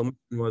the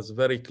commission was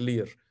very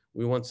clear.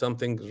 We want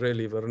something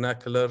really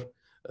vernacular.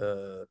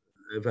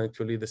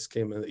 Eventually, this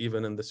came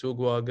even in the Souk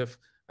Waqif,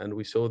 and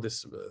we saw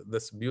this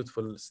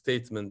beautiful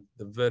statement,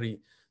 the very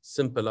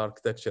simple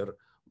architecture.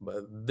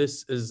 But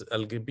this is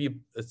Al-Ghabib.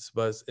 It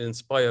was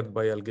inspired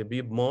by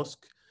Al-Ghabib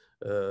Mosque,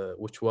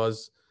 which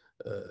was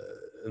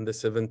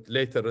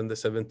later in the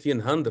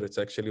 1700s.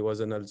 Actually, was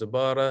in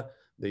Al-Zubara.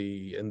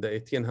 In the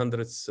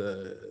 1800s,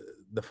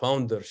 the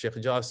founder Sheikh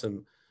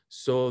Jassim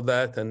saw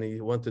that, and he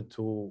wanted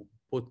to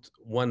put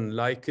one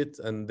like it.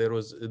 And there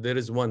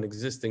is one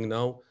existing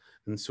now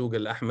in Souk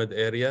al-Ahmed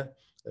area,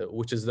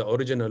 which is the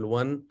original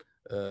one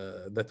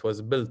that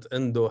was built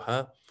in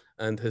Doha.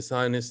 And His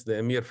Highness the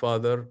Emir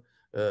Father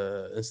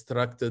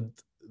instructed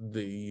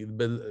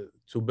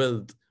to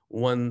build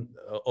one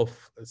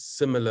of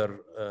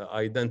similar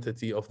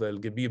identity of the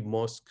Al-Ghabib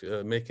Mosque,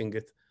 making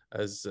it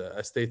as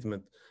a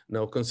statement.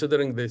 Now,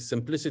 considering the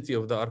simplicity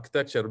of the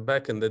architecture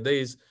back in the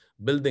days,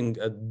 building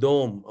a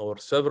dome or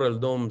several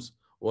domes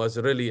was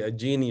really a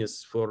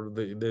genius for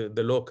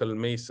the local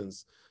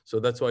masons. So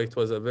that's why it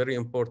was a very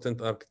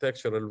important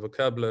architectural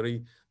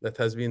vocabulary that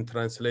has been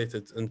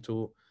translated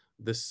into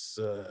this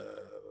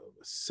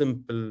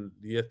simple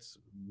yet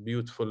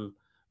beautiful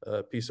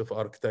piece of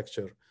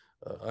architecture.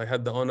 I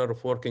had the honor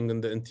of working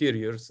in the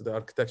interiors. The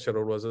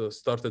architecture was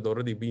started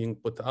already being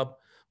put up,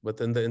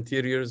 but in the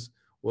interiors,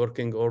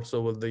 working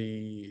also with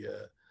the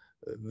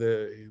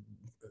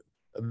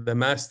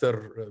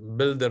master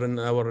builder in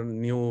our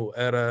new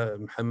era,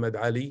 Muhammad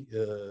Ali,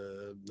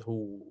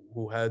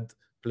 who had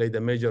played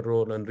a major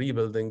role in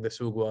rebuilding the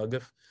Souk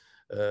Waqif.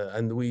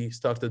 And we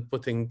started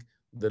putting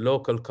the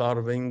local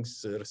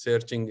carvings,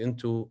 researching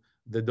into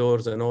the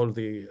doors and all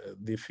the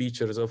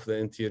features of the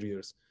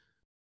interiors.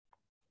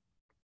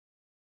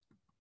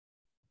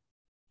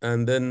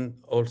 And then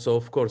also,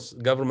 of course,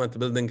 government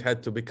building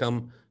had to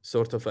become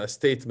sort of a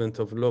statement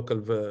of local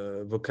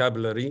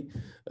vocabulary.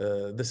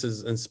 This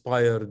is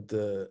inspired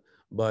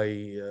by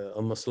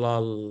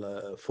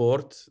Maslal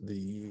Fort,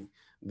 the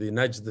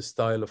Najd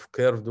style of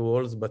curved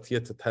walls, but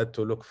yet it had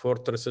to look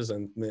fortresses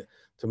and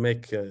to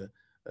make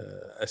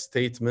a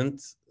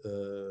statement.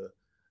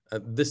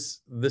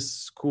 This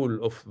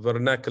school of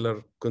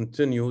vernacular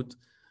continued.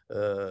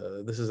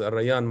 This is a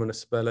Rayyan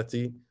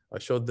municipality. I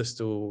showed this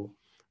to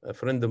a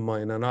friend of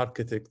mine, an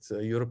architect,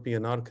 a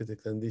European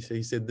architect, and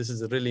he said this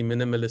is really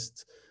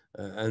minimalist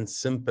and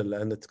simple,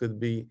 and it could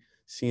be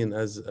seen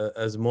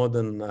as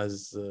modern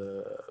as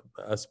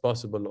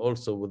possible,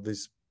 also with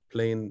this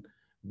plain,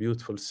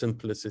 beautiful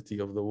simplicity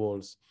of the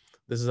walls.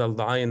 This is Al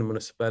Da'ain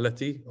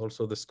municipality,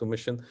 also this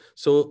commission.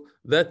 So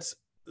that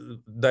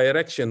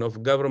direction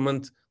of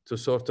government to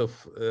sort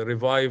of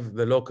revive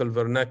the local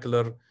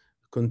vernacular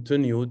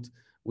continued.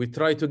 We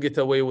try to get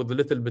away with a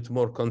little bit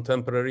more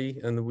contemporary,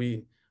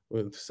 and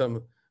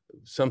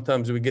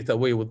sometimes we get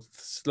away with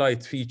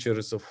slight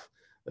features of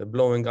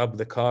blowing up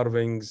the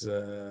carvings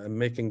and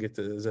making it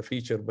as a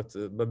feature, but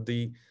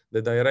the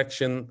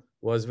direction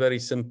was very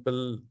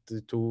simple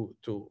to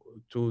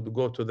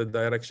go to the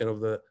direction of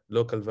the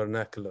local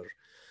vernacular.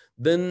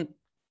 Then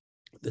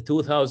the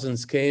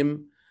 2000s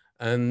came,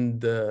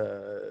 and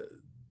the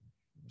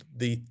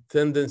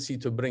tendency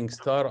to bring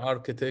star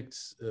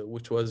architects,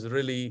 which was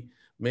really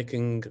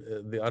making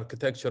the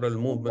architectural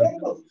movement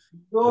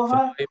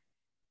thrive,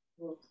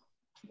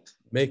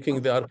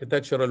 making the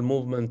architectural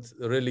movement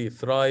really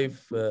thrive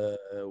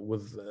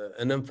with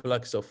an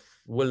influx of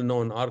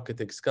well-known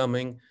architects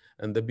coming.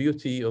 And the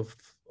beauty of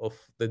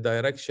the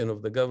direction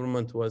of the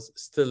government was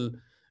still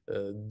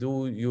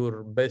do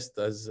your best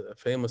as a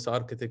famous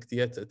architect,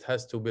 yet it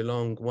has to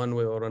belong one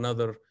way or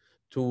another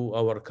to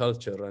our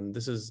culture. And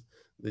this is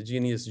the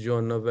genius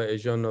Jean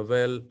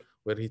Nouvel,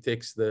 where he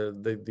takes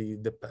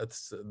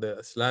the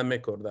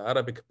Islamic or the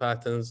Arabic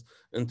patterns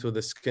into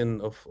the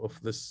skin of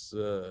this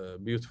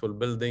beautiful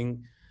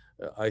building.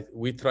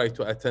 We try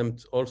to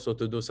attempt also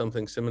to do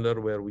something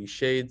similar, where we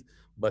shade,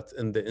 but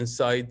in the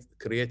inside,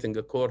 creating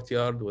a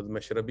courtyard with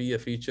Mashrabiya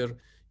feature.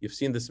 You've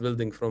seen this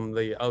building from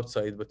the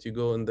outside, but you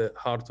go in the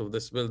heart of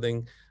this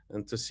building,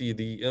 and to see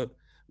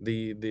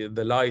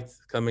the light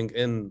coming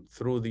in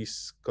through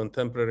these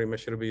contemporary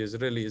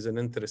Mashrabiya is an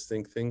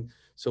interesting thing.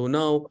 So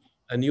now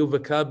a new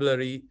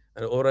vocabulary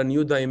or a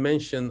new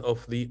dimension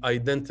of the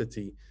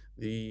identity.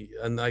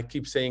 And I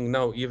keep saying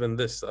now, even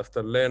this,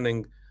 after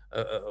learning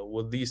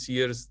with these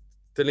years,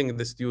 telling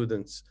the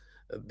students,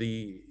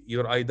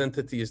 your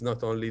identity is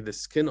not only the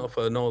skin of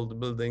an old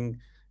building,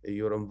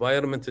 your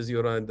environment is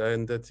your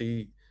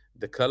identity,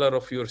 the color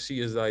of your sea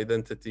is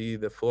identity,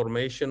 the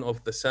formation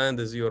of the sand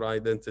is your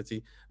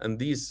identity. And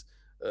these,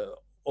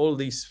 all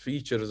these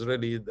features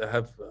really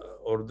have,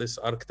 or this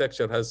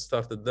architecture has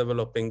started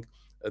developing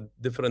a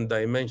different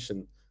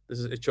dimension. This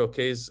is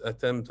HOK's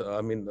attempt,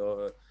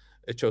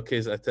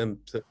 HOK's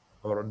attempt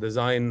or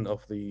design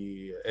of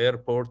the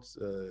airport.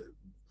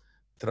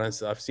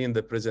 I've seen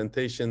the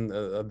presentation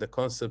at the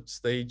concept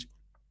stage,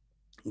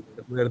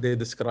 where they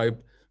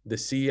describe the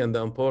sea and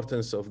the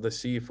importance of the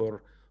sea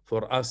for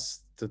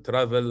us to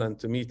travel and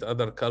to meet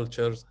other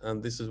cultures.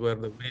 And this is where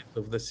the weight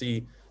of the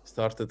sea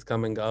started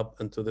coming up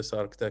into this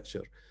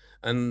architecture.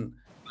 And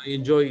I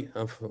enjoy,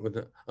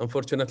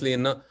 unfortunately,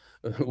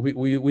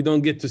 we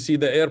don't get to see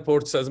the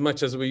airports as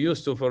much as we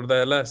used to for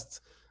the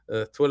last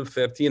 12,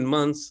 13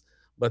 months.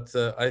 But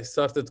I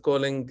started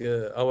calling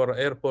our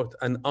airport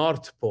an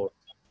art port,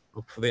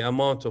 of the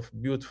amount of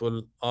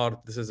beautiful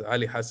art. This is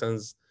Ali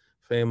Hassan's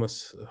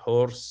famous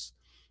horse,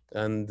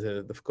 and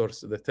of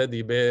course the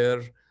teddy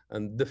bear,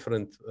 and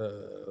different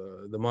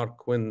the Mark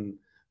Quinn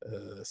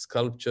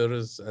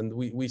sculptures. And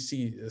we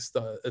see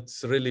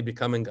it's really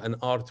becoming an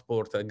art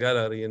port, a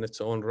gallery in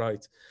its own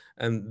right.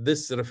 And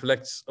this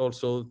reflects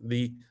also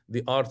the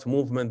art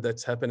movement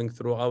that's happening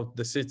throughout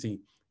the city.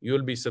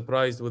 You'll be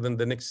surprised within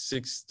the next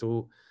 6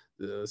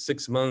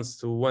 months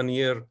to 1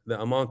 year,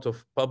 the amount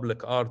of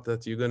public art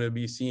that you're going to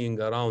be seeing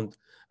around,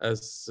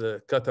 as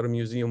Qatar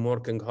Museum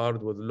working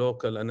hard with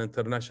local and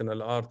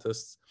international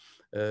artists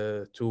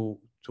to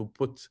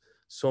put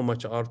so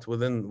much art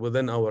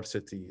within our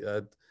city.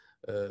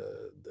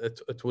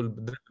 It will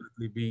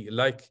definitely be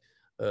like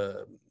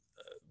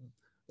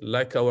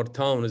our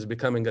town is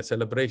becoming a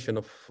celebration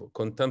of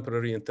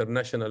contemporary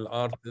international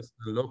artists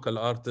and local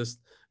artists.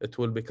 It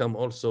will become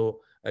also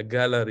a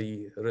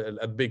gallery,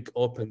 a big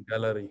open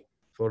gallery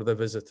for the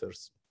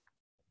visitors.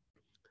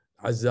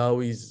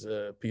 Azawi's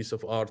piece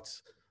of art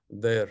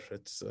there,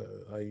 it's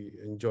I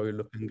enjoy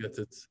looking at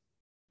it.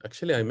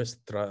 Actually, I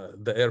missed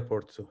the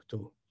airport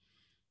too.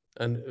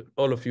 And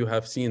all of you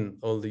have seen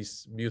all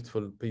these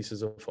beautiful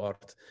pieces of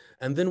art.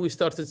 And then we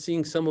started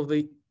seeing some of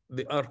the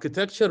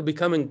architecture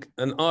becoming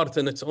an art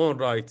in its own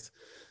right.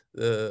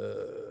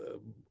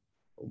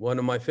 One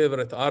of my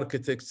favorite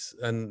architects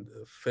and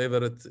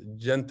favorite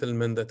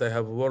gentlemen that I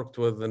have worked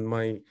with in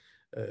my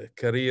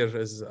career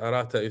is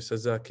Arata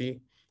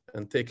Isazaki,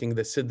 and taking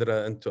the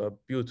Sidra into a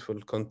beautiful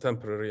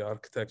contemporary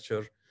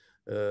architecture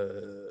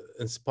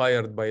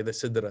inspired by the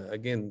Sidra.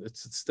 Again, it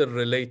still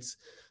relates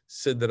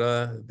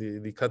Sidra,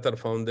 the Qatar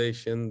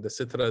Foundation. The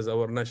Sidra is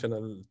our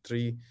national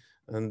tree,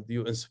 and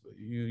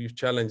you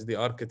challenge the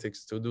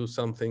architects to do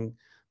something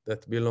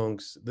that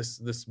belongs.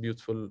 This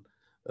beautiful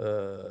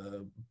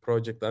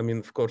project. I mean,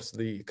 of course,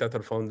 the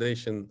Qatar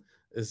Foundation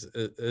is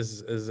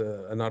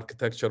an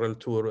architectural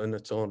tour in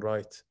its own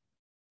right.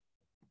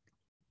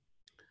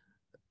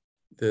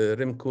 The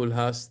Rimkul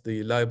has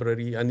the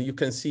library, and you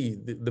can see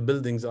the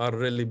buildings are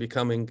really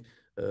becoming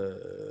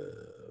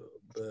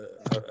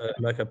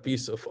like a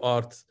piece of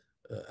art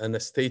and a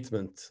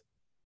statement.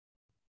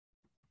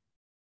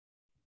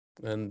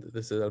 And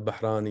this is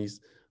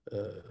Al-Bahrani's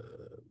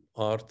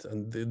art,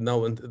 and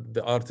now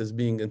the art is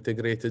being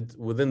integrated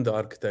within the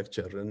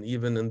architecture, and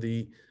even in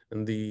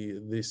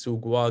the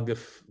Souk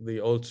Waqif, the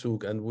old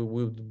souk, and we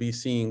would be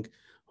seeing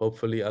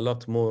hopefully a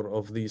lot more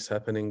of these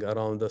happening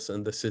around us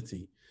in the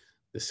city.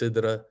 The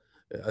Sidra,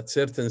 at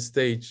certain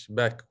stage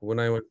back when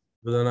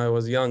I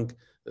was young,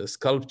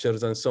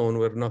 sculptures and so on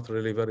were not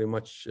really very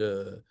much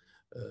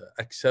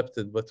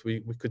accepted, but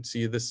we could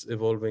see this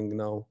evolving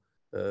now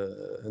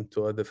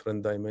into a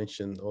different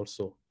dimension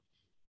also.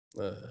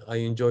 I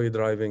enjoy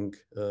driving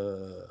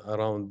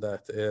around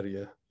that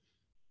area.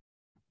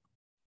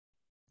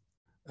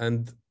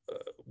 And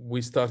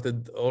we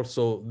started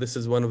also, this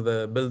is one of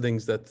the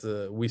buildings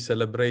that we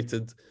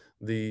celebrated,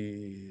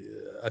 the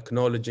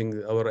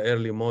acknowledging our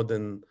early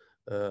modern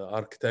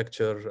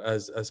architecture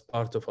as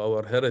part of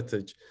our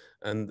heritage.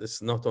 And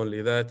it's not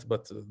only that,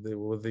 but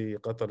with the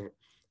Qatar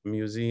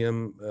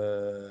Museum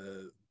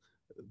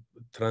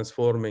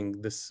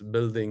transforming this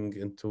building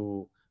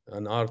into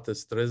an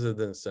artist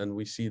residence, and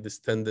we see this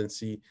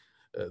tendency,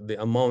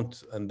 the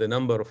amount and the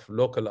number of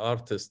local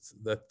artists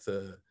that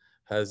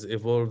has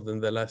evolved in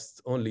the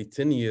last only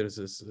 10 years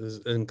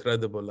is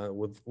incredible,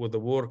 with the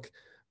work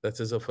that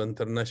is of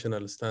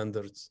international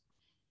standards.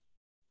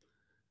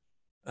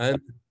 And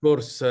of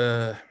course,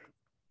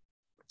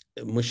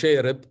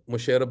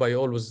 Mushairib, I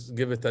always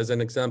give it as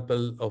an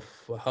example of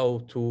how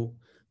to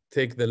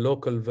take the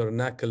local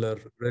vernacular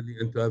really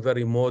into a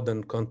very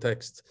modern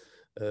context.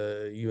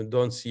 You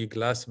don't see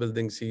glass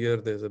buildings here.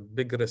 There's a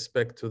big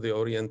respect to the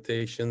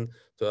orientation,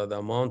 to the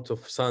amount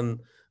of sun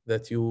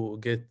that you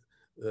get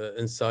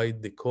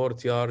inside the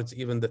courtyards.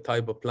 Even the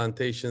type of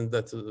plantation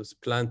that is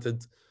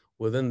planted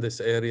within this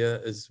area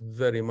is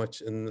very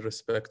much in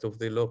respect of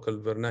the local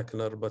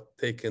vernacular, but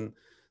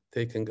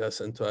taking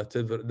us into a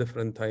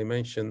different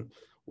dimension,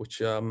 which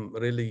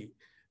really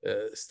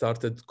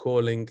started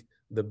calling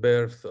the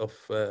birth of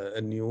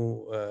a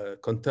new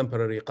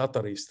contemporary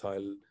Qatari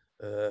style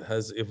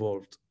has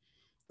evolved.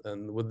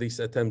 And with these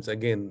attempts,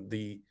 again,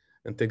 the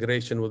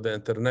integration with the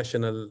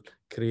international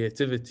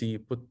creativity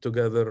put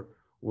together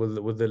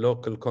with the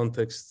local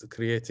context,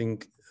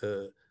 creating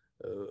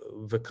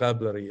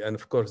vocabulary, and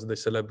of course the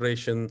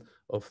celebration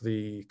of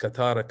the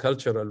Qatar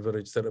cultural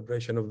village,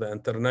 celebration of the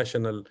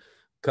international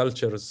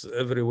cultures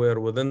everywhere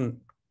within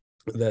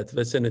that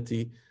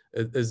vicinity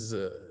is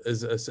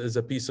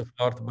a piece of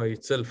art by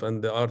itself,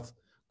 and the art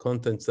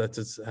content that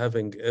it's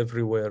having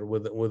everywhere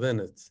within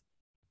it.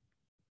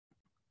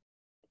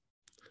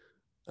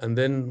 And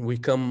then we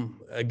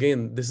come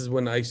again, this is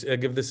when I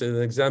give this as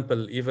an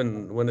example,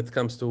 even when it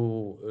comes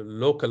to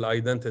local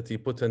identity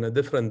put in a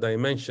different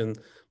dimension,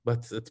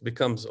 but it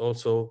becomes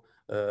also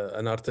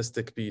an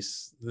artistic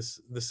piece.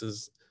 This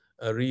is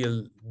a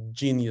real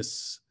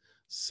genius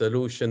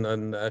solution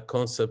and a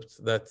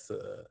concept that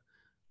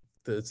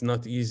it's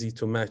not easy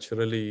to match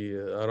really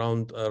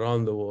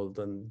around the world,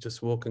 and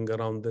just walking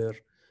around there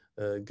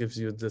gives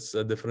you this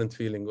a different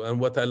feeling. And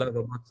what I love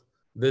about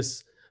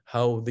this,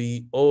 how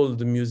the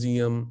old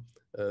museum,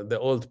 the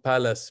old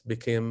palace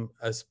became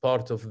as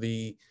part of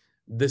the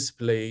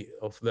display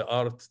of the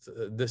art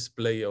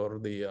display or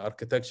the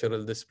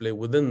architectural display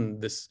within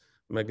this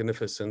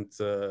magnificent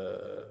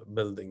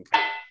building.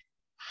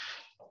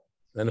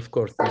 And of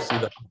course, you see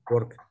the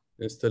work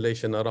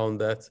installation around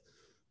that.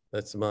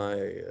 That's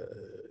my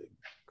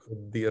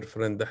dear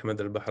friend Ahmed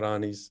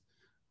al-Bahrani's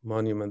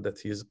monument that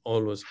he is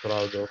always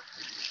proud of.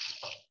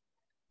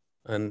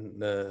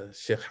 And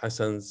Sheikh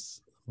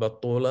Hassan's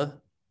Battula.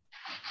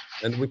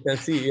 And we can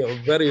see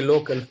very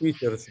local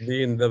features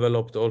being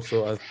developed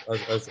also as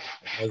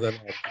an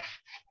art.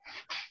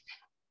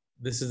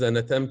 This is an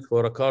attempt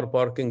for a car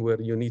parking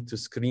where you need to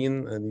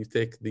screen and you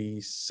take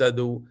the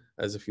sadu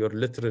as if you're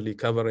literally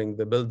covering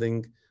the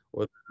building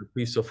with a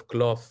piece of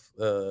cloth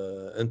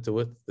into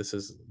it. This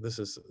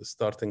is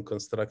starting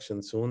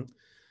construction soon.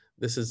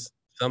 This is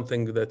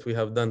something that we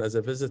have done as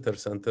a visitor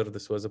center.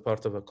 This was a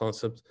part of a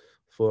concept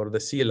for the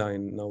sea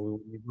line. Now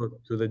we go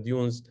to the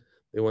dunes.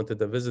 They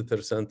wanted a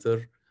visitor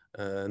center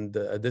and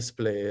a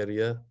display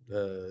area.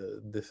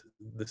 This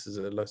is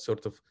a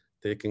sort of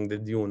taking the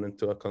dune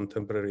into a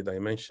contemporary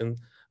dimension.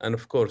 And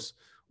of course,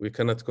 we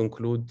cannot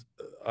conclude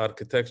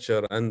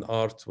architecture and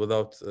art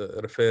without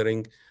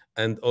referring,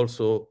 and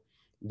also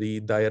the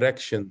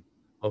direction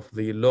of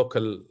the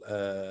local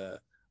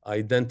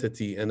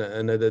identity in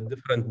a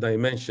different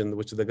dimension,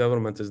 which the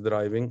government is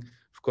driving.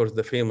 Of course,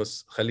 the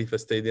famous Khalifa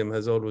Stadium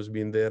has always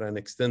been there and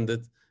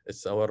extended.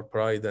 It's our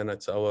pride and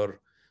it's our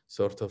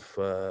sort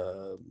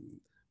of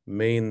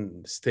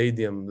main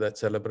stadium that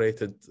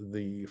celebrated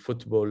the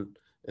football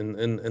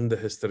in the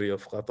history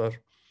of Qatar.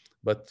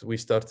 But we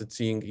started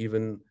seeing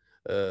even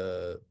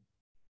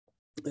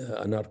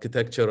an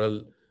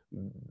architectural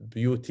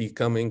beauty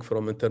coming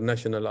from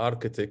international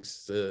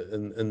architects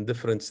in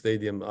different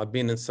stadiums. I've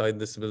been inside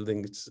this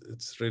building.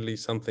 It's really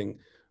something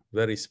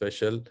very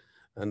special.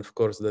 And of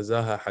course, the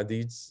Zaha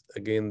Hadids,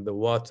 again, the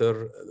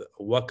water,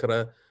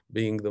 Wakra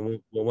being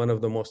one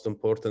of the most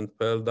important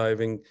pearl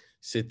diving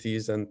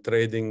cities and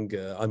trading,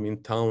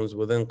 towns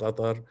within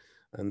Qatar.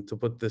 And to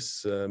put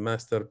this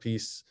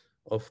masterpiece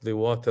of the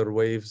water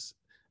waves,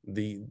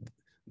 the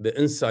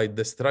inside,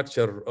 the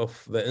structure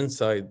of the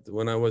inside.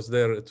 When I was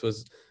there,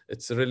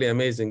 it's really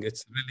amazing.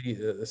 It's really,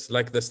 it's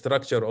like the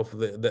structure of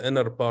the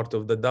inner part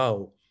of the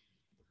Dow.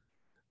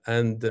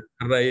 And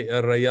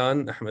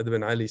Rayyan Ahmed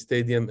bin Ali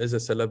Stadium is a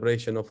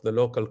celebration of the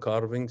local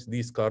carvings.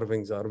 These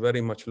carvings are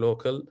very much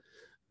local.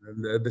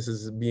 And this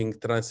is being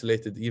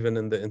translated even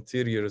in the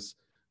interiors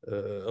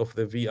of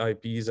the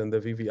VIPs and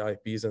the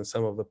VVIPs and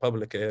some of the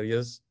public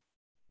areas.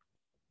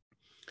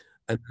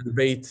 And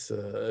wait,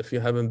 if you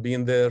haven't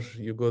been there,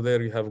 you go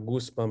there, you have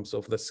goosebumps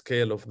of the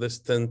scale of this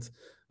tent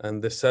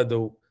and the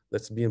shadow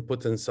that's being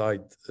put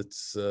inside.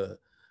 It's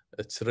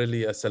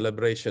really a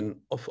celebration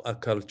of a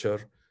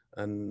culture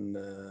and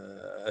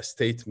a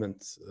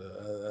statement.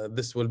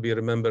 This will be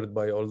remembered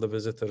by all the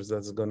visitors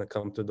that's going to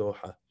come to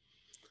Doha.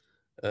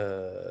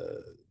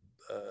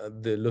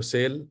 The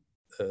Lusail,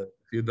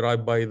 if you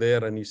drive by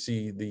there and you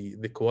see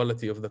the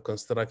quality of the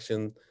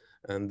construction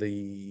and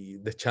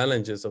the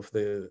challenges of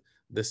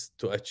this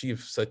to achieve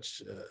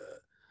such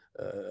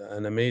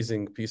an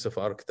amazing piece of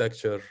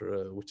architecture,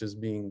 which is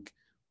being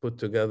put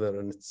together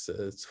in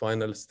its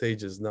final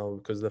stages now,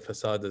 because the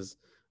facade is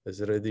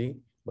ready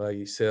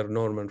by Sir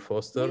Norman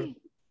Foster.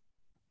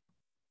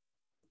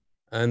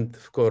 And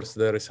of course,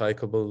 the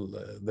recyclable,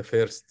 the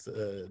first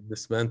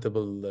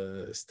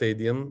dismantleable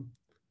stadium.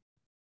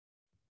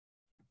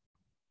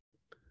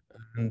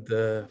 And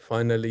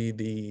finally,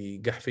 the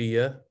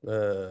Gahfiya,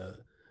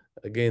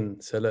 again,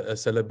 a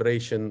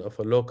celebration of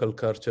a local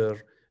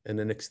culture in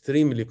an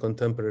extremely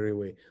contemporary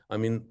way. I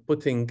mean,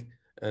 putting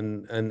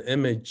an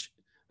image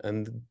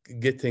and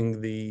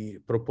getting the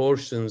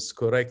proportions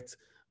correct,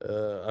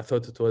 I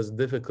thought it was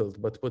difficult,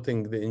 but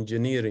putting the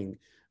engineering,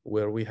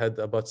 where we had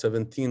about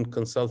 17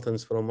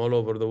 consultants from all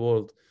over the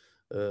world,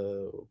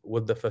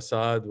 with the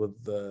facade,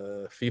 with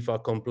the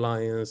FIFA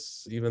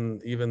compliance, even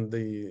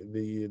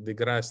the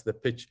grass, the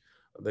pitch,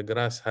 the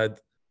grass had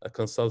a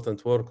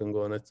consultant working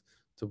on it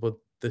to put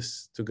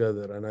this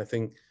together. And I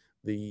think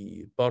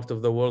the part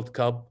of the World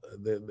Cup,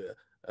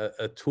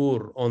 a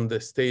tour on the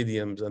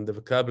stadiums and the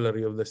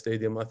vocabulary of the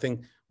stadium, I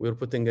think we're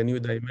putting a new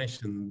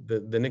dimension.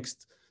 The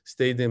next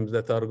stadiums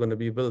that are going to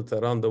be built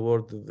around the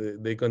world,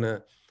 they're going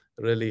to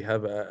really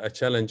have a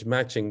challenge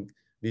matching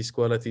these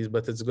qualities,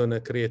 but it's going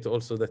to create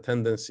also the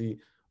tendency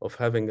of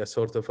having a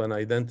sort of an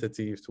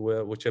identity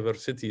to whichever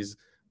cities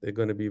they're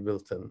going to be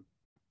built in.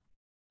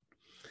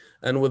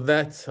 And with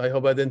that, I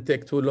hope I didn't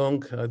take too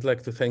long. I'd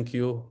like to thank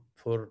you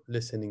for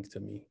listening to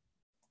me.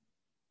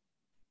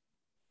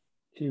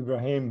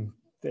 Ibrahim,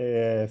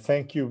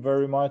 thank you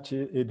very much.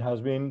 It has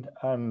been,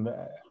 and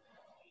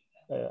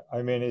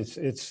I mean,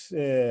 it's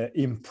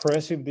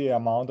impressive the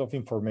amount of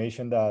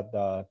information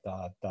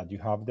that you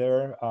have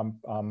there.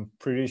 I'm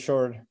pretty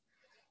sure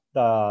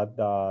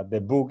that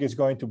the book is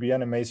going to be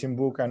an amazing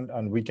book,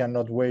 and we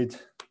cannot wait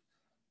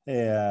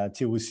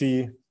till we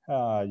see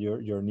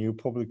your new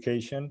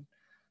publication.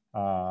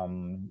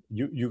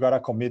 You got a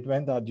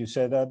commitment that you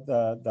said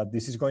that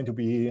this is going to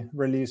be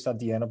released at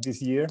the end of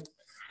this year.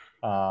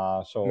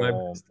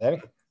 So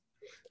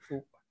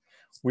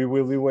we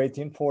will be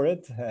waiting for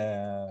it.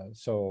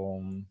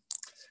 So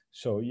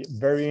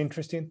very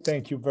interesting.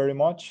 Thank you very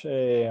much.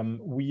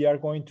 We are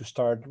going to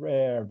start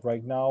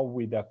right now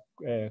with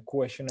a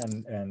question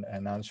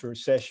and answer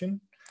session.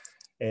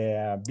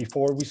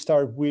 Before we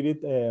start with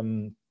it,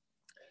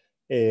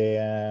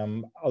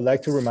 I'd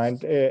like to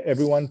remind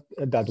everyone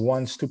that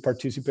wants to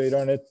participate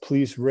on it,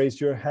 please raise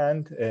your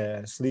hand.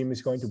 Slim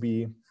is going to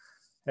be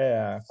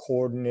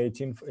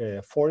coordinating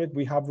for it.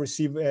 We have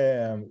received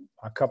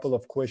a couple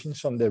of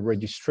questions on the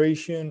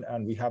registration,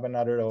 and we have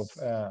another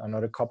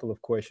couple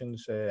of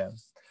questions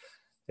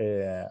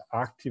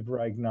active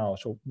right now.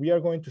 So we are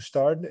going to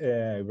start,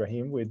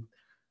 Ibrahim, with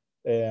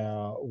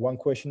one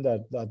question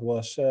that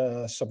was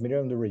submitted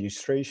on the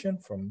registration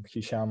from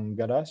Hisham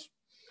Garas.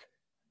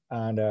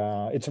 And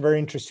it's a very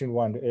interesting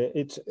one.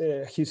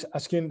 He's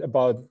asking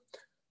about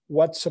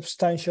what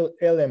substantial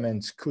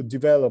elements could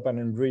develop and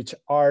enrich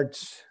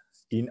arts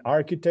in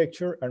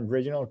architecture and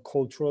regional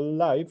cultural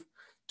life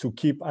to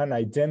keep an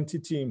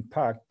identity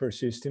impact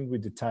persistent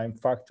with the time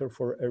factor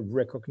for a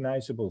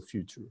recognizable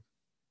future.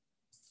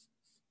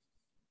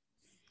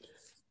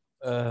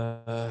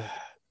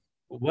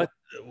 What?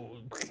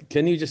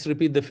 Can you just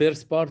repeat the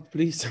first part,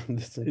 please?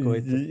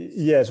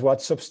 Yes,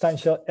 what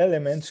substantial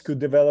elements could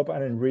develop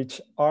and enrich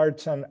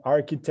arts and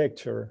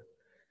architecture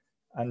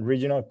and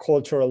regional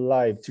cultural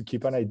life to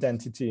keep an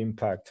identity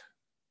impact?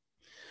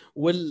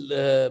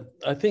 Well,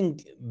 I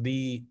think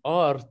the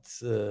art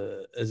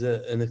is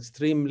an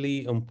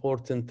extremely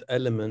important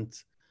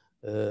element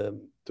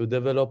to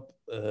develop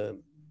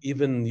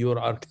even your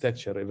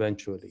architecture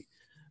eventually.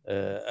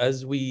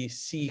 As we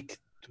seek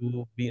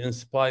to be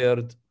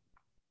inspired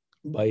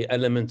by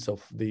elements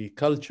of the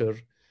culture,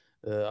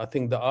 I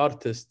think the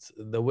artists,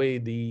 the way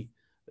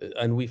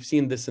and we've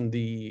seen this in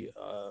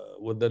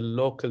with the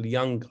local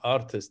young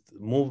artist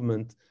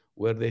movement,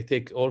 where they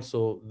take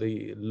also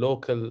the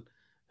local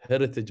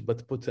heritage,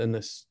 but put in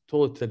a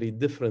totally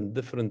different,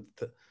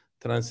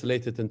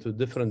 translated into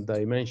different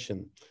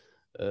dimension.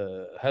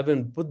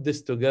 having put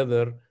this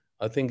together,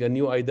 I think a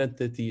new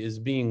identity is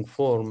being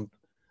formed,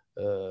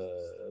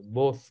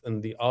 both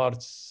in the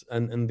arts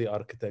and in the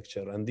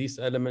architecture. And these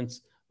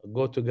elements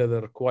go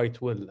together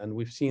quite well. And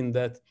we've seen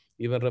that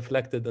even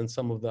reflected in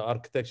some of the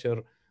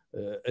architecture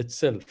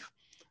itself.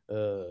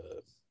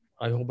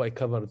 I hope I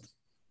covered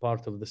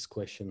part of this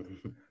question.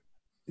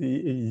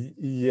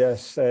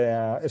 Yes,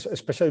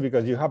 especially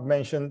because you have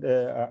mentioned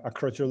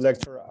across your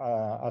lecture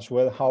as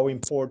well how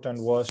important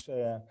was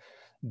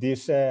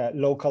this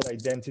local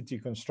identity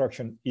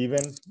construction,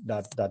 even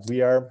that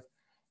we are,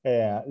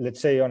 let's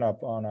say, on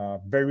a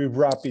very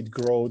rapid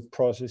growth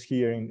process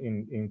here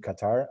in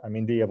Qatar. I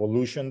mean, the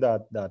evolution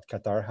that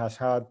Qatar has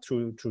had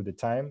through the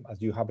time,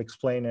 as you have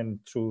explained and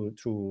through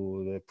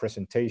the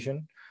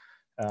presentation,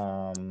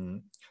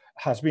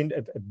 has been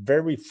a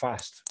very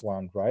fast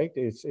one, right?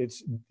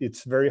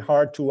 It's very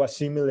hard to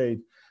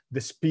assimilate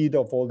the speed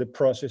of all the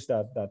process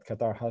that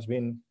Qatar has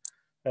been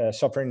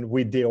suffering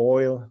with the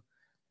oil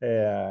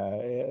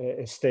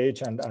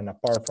stage, and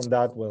apart from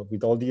that, well,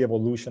 with all the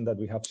evolution that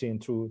we have seen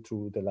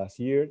through the last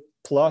year,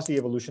 plus the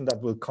evolution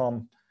that will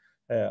come,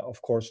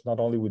 of course, not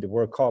only with the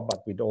World Cup,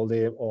 but with all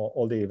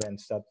the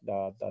events that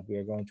we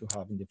are going to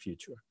have in the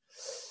future.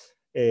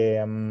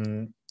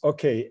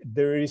 Okay,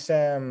 there is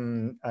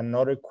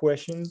another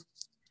question.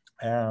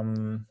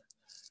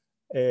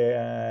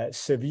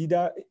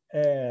 Sevida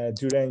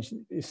Duran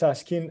is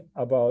asking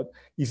about,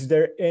 is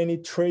there any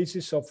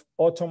traces of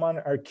Ottoman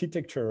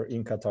architecture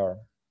in Qatar?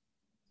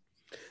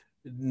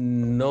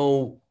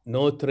 No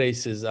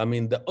traces. I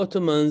mean, the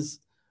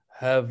Ottomans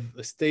have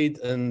stayed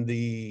in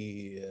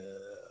the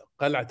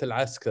Qal'at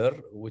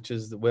al-Askar, which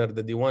is where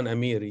the Diwan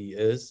Amiri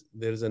is.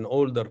 There's an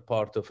older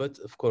part of it.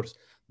 Of course,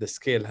 the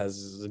scale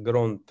has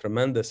grown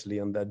tremendously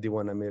on that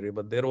Diwan Amiri,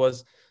 but there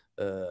was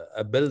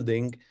a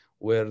building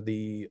where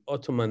the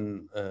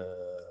Ottoman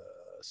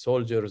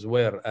soldiers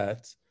were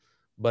at,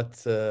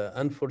 but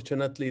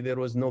unfortunately there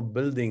was no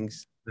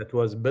buildings that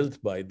was built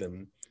by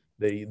them.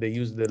 They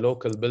used the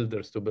local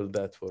builders to build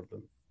that for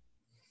them.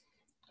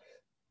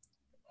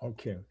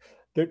 Okay,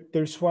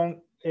 there's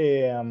one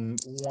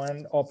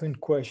open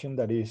question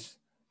that is,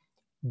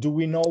 do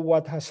we know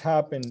what has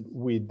happened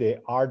with the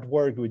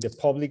artwork, with the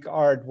public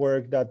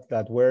artwork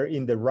that were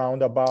in the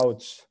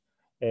roundabouts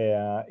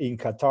in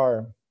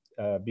Qatar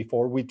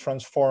before we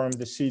transformed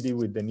the city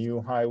with the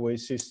new highway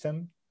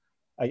system?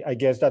 I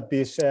guess that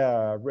this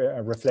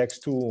reflects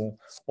to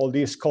all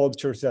these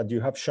sculptures that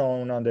you have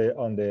shown on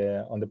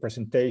the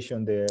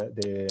presentation,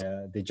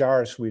 the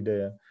jars with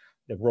the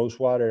rose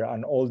water,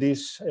 and all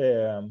these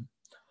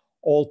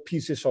old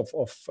pieces of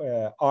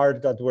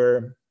art that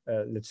were,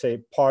 let's say,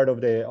 part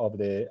of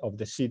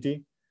the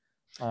city,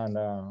 and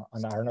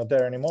are not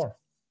there anymore.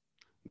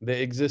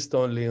 They exist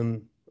only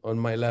on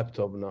my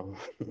laptop now.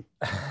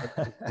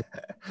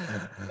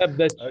 Except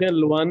that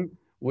shell one,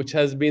 which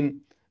has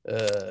been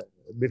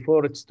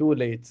before it's too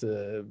late,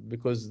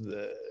 because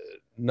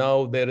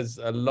now there is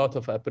a lot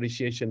of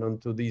appreciation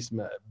onto these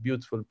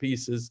beautiful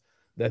pieces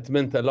that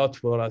meant a lot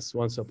for us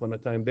once upon a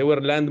time. They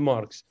were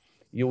landmarks.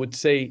 You would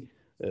say,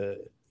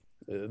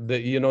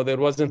 there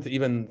wasn't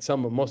even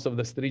most of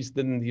the streets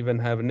didn't even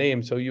have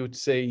names. So you would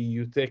say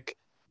you take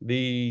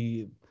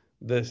the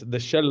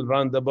shell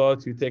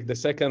roundabout, you take the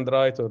second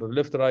right or the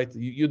left right,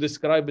 you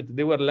describe it.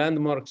 They were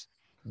landmarks.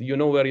 You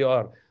know where you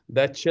are.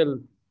 That shell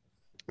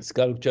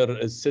sculpture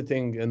is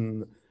sitting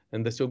in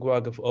the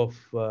Suqwaq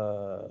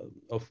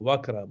of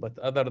Wakra. But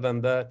other than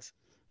that,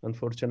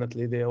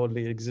 unfortunately, they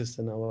only exist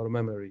in our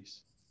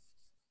memories.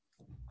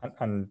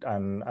 And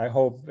I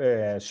hope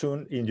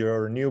soon in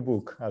your new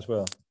book as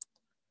well.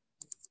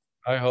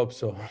 I hope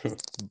so.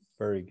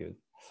 Very good.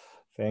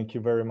 Thank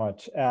you very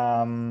much.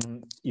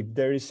 If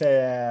there is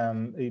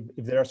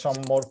if there are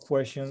some more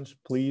questions,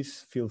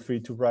 please feel free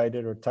to write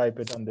it or type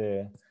it on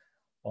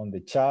the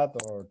chat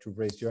or to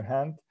raise your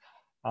hand.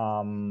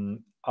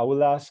 I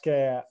will ask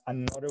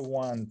another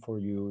one for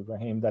you,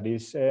 Ibrahim, that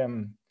is,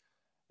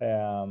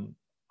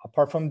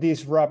 apart from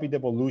this rapid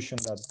evolution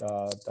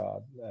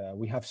that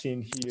we have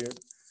seen here,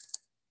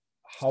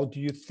 how do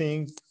you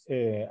think,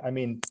 I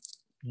mean,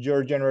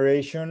 your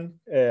generation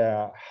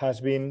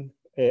has been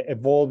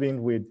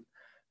evolving with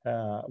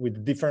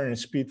different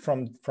speed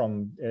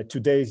from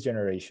today's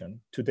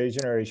generation. Today's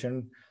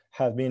generation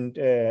has been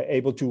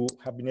able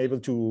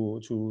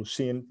to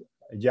see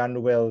Jan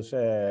Nouvel's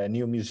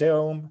new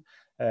museum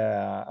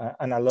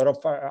and a lot of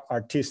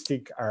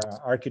artistic,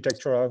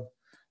 architectural,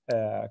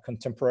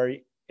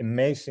 contemporary,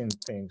 amazing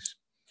things.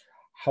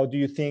 How do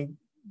you think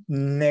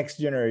next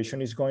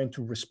generation is going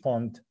to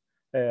respond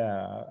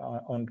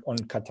on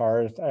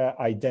Qatar's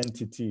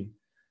identity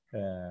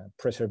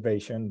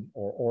preservation,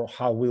 or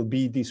how will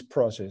be this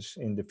process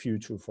in the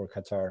future for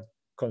Qatar,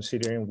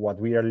 considering what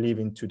we are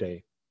living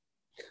today?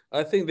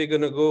 I think they're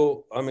going to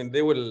go, I mean,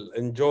 they will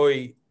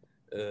enjoy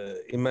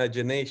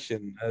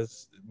imagination,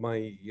 as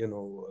my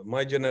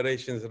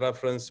generation's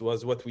reference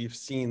was what we've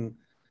seen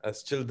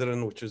as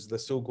children, which is the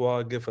Souq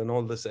Waqif and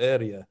all this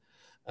area.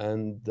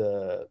 And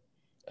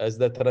as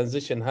the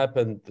transition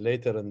happened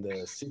later in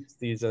the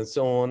 60s and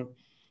so on,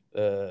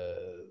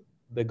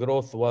 the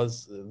growth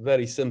was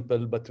very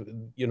simple, but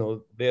you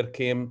know, there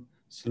came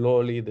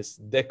slowly this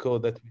deco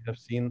that we have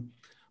seen,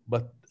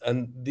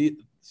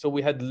 so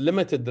we had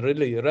limited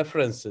really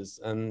references,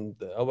 and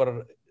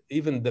our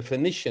even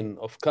definition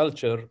of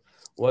culture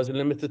was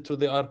limited to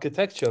the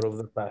architecture of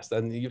the past.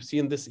 And you've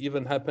seen this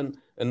even happen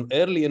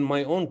early in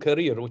my own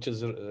career, which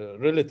is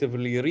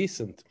relatively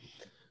recent.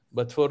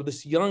 But for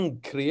this young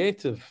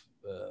creative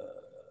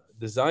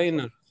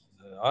designers,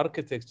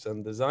 architects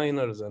and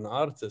designers and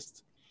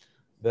artists,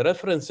 the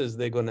references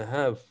they're going to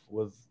have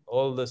with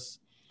all this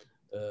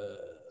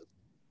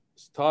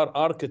star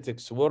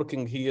architects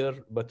working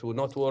here, but we're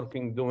not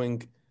working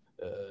doing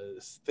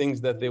things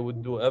that they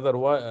would do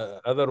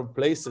other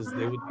places.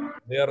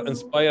 They are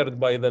inspired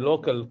by the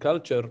local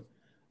culture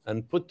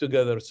and put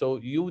together.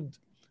 So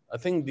I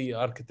think the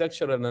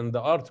architectural and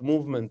the art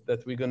movement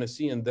that we're going to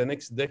see in the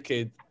next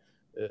decade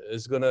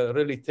is going to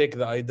really take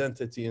the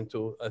identity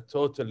into a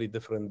totally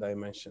different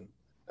dimension.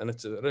 And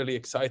it's a really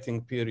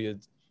exciting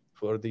period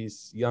for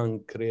these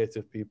young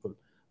creative people.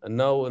 And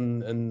now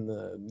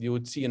you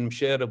would see in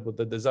Msherab with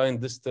the design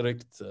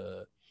district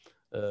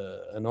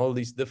and all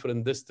these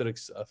different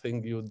districts, I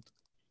think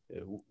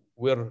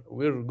we're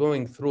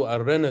going through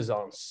a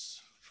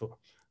renaissance for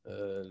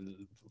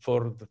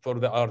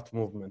the art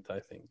movement,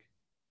 I think.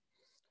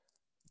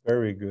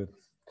 Very good.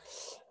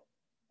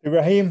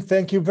 Ibrahim,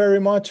 thank you very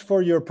much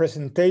for your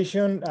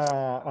presentation,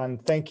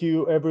 and thank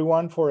you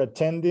everyone for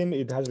attending.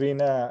 It has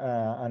been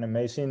an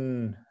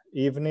amazing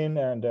evening,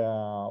 and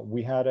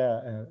we had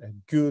a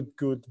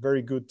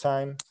very good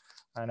time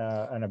and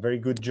a very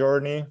good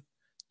journey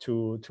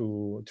to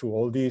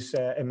all this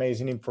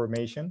amazing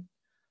information.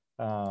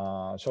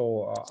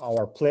 So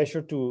our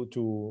pleasure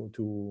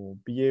to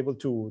be able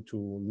to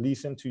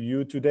listen to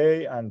you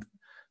today and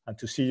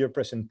to see your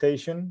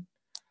presentation.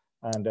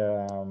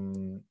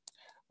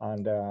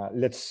 And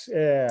let's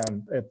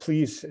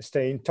please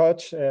stay in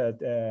touch.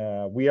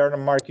 We are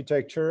in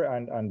architecture,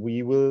 and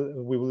we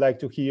would like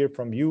to hear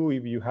from you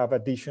if you have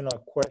additional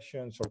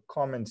questions or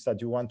comments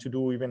that you want to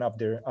do even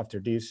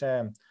after this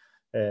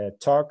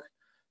talk.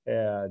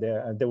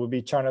 There will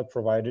be channel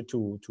provided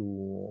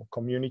to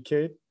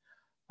communicate.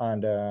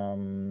 And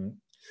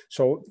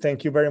so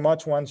thank you very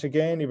much once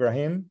again,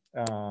 Ibrahim.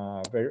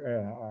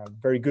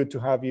 Very good to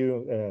have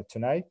you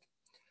tonight.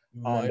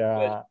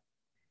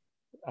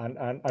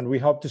 And we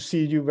hope to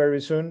see you very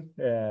soon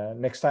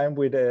next time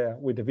with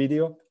the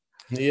video.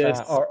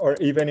 Yes. Or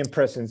even in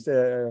presence,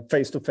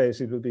 face to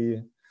face. It will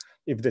be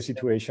if the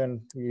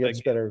situation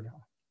gets better.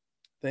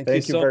 Thank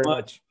you so very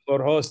much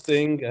for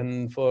hosting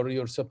and for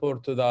your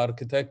support to the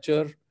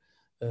architecture.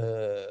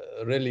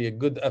 Really a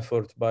good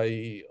effort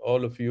by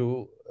all of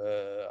you.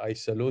 I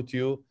salute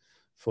you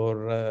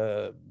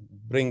for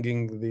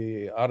bringing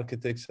the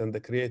architects and the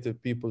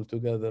creative people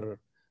together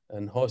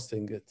and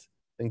hosting it.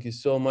 Thank you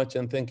so much,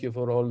 and thank you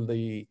for all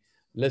the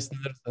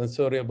listeners. And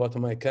sorry about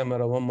my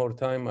camera one more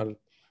time.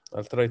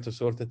 I'll try to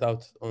sort it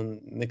out on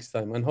next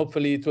time, and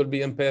hopefully it will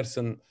be in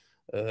person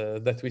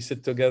that we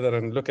sit together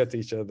and look at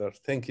each other.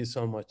 Thank you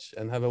so much,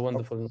 and have a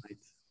wonderful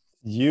night.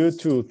 You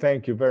too.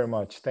 Thank you very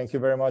much. Thank you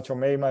very much,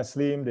 Omeima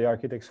Slim, the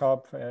Architects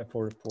Hub,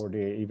 for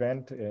the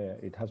event.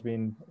 It has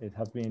been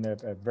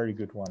a very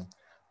good one,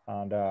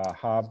 and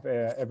have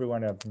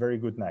everyone a very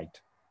good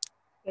night.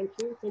 Thank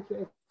you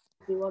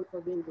everyone for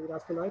being with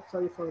us tonight.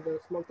 Sorry for the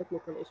small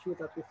technical issue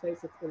that we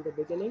faced in the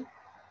beginning.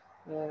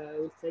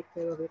 We'll take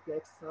care of it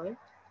next time.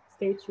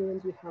 Stay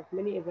tuned. We have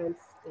many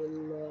events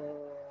in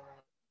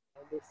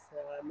this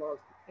month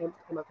in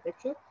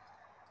architecture,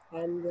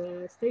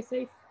 and stay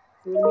safe.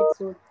 We'll meet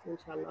soon,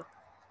 inshallah.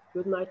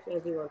 Good night to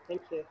everyone.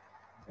 Thank you.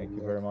 Thank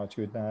you very much.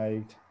 Good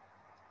night.